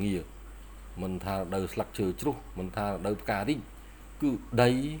đời nghìa mình tha là đời sặc chờ chút mình tha là đời cà đi cứ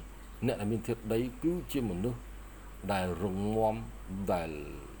đấy nè là miền thiệt đấy cứ chiêm một nước đài rồng ngoam đài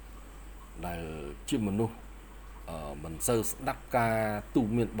chiêm một nước mình sơ đắp ca tụ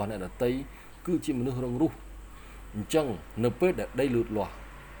miền bọn này là tây cứ chiêm một nước rồng ru chăng nấp để đây lụt loa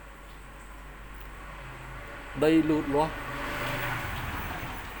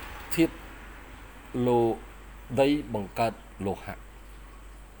thiết lô đây bằng cát lô hạ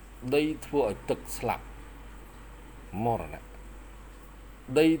đây thua ở tực slap mò rồi nè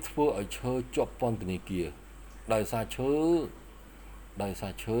đây thua ở chơi chọc pon từ này kia đại xa chớ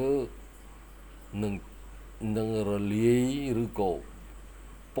nâng rồi lý rư cổ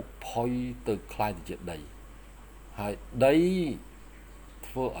bốc phôi từ khai từ chuyện đây hay đây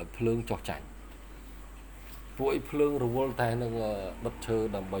thua ở phương cho chảnh vội phương rồi vô tay nâng đất chơi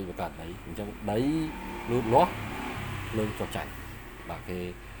đầm bay vào cả đấy trong đấy lút lót lương cho chảnh và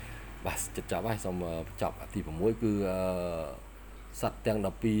cái bà chật chọc hay xong chọc thì phải mỗi cứ sạch tiếng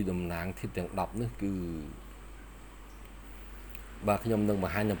đập pi đầm nang thì tiếng đập nữa cứ bà khi nhầm nâng mà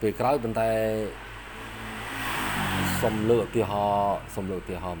hai nhầm về cái bên tay xong lựa thì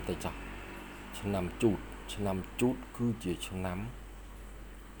họ tay chọc nằm chút cứ chỉ nắm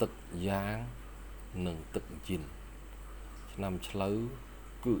tực giáng nâng tực chín nằm chấu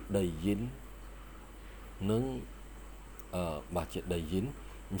cứ đầy dính nâng bà chuyện đầy dính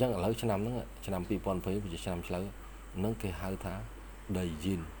chẳng là lấy cho năm pi pon phế vì cho năm chấu nâng cái hai tháng đầy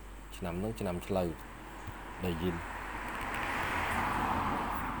dính cho năm chấu đầy dính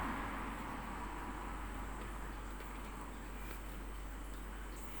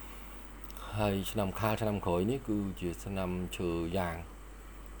hay cho năm khối ní cứ chỉ cho năm chờ giang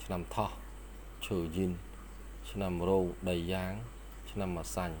cho năm thọ chờ dính cho năm rô đầy giang cho năm mà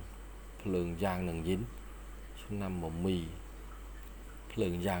xanh phượng giang nâng dính cho năm mà mì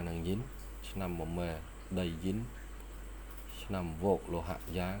phượng giang nâng dính cho năm mà mè đầy dính cho năm vột lô hạ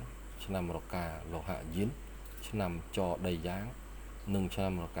giang cho năm mà cà lô hạ dính cho năm cho đầy giang nâng cho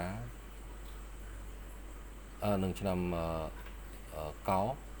năm mà cá nâng cho năm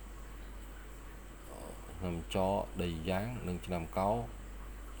có nằm cho đầy dáng nâng cho nằm có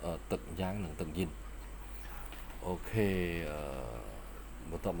tận dáng nâng tận dinh ok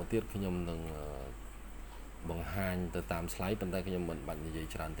một tập một tiết khi nhầm nâng bằng hai từ 8 slide bên tay khi nhầm mình bạn như vậy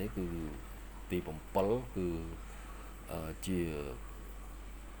chẳng thế cứ tì bằng pol cứ chia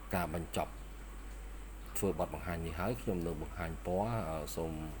cả bằng chọc vừa bật bằng hai như hái khi nhầm nâng bằng hai bó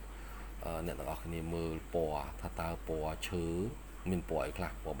xong nè tao khi nhầm mơ bò thà ta bò chớ mình bỏi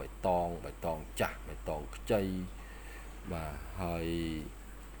là bò bài tong chặt bài tong chay và hơi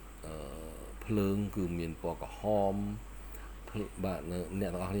phượng cứ miền bò cả hom bạn nè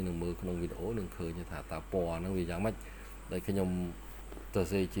tao đi nâng mơ con video nâng khơi như thà ta bò nó vì dáng mạch đây khi nhom tờ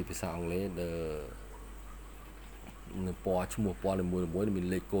xây chỉ phải sao lấy de bò chung một bò là mỗi mình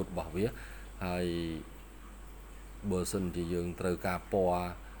lấy cột bảo vía hay bờ sân thì dường từ cà bò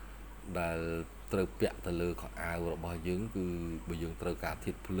đã từ bẹt từ lư khỏi ao rồi bao dưỡng cứ bây giờ từ cả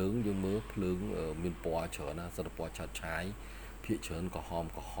thịt lớn như mớ lớn ở miền bò chở nó rất là bò chặt trái phía chở có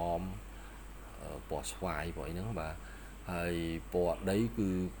hom bò xoài vậy nữa bà hay bò đấy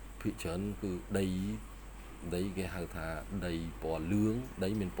cứ phía chở cứ đây cái hai thà đầy bò lướng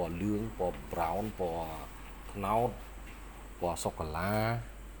đấy miền bò lướng bò brown bò nâu bò sô cô la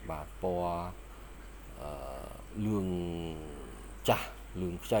và bò lương chả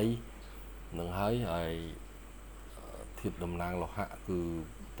lương cháy nâng hái hay thịt đầm nang lò hạ cứ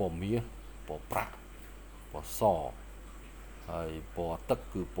bò mía bò pra bò sò hay bò tất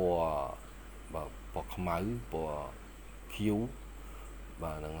cứ bò khmái bò khiếu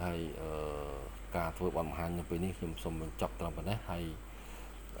và nâng hay cả thôi bằng hai như vậy ní khi xong mình chọc làm vấn đề hay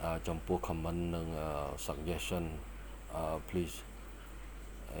trong bộ comment nâng suggestion please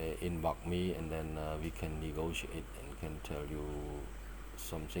inbox me and then we can negotiate and can tell you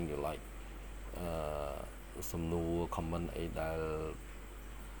something you like some new comment ấy đã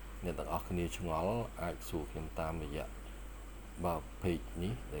nên tất cả các nhà chung ngõ ai xuống chúng ta bây giờ vào page ní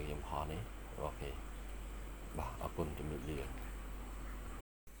để em hỏi ní ok bà ở cùng cho mình liền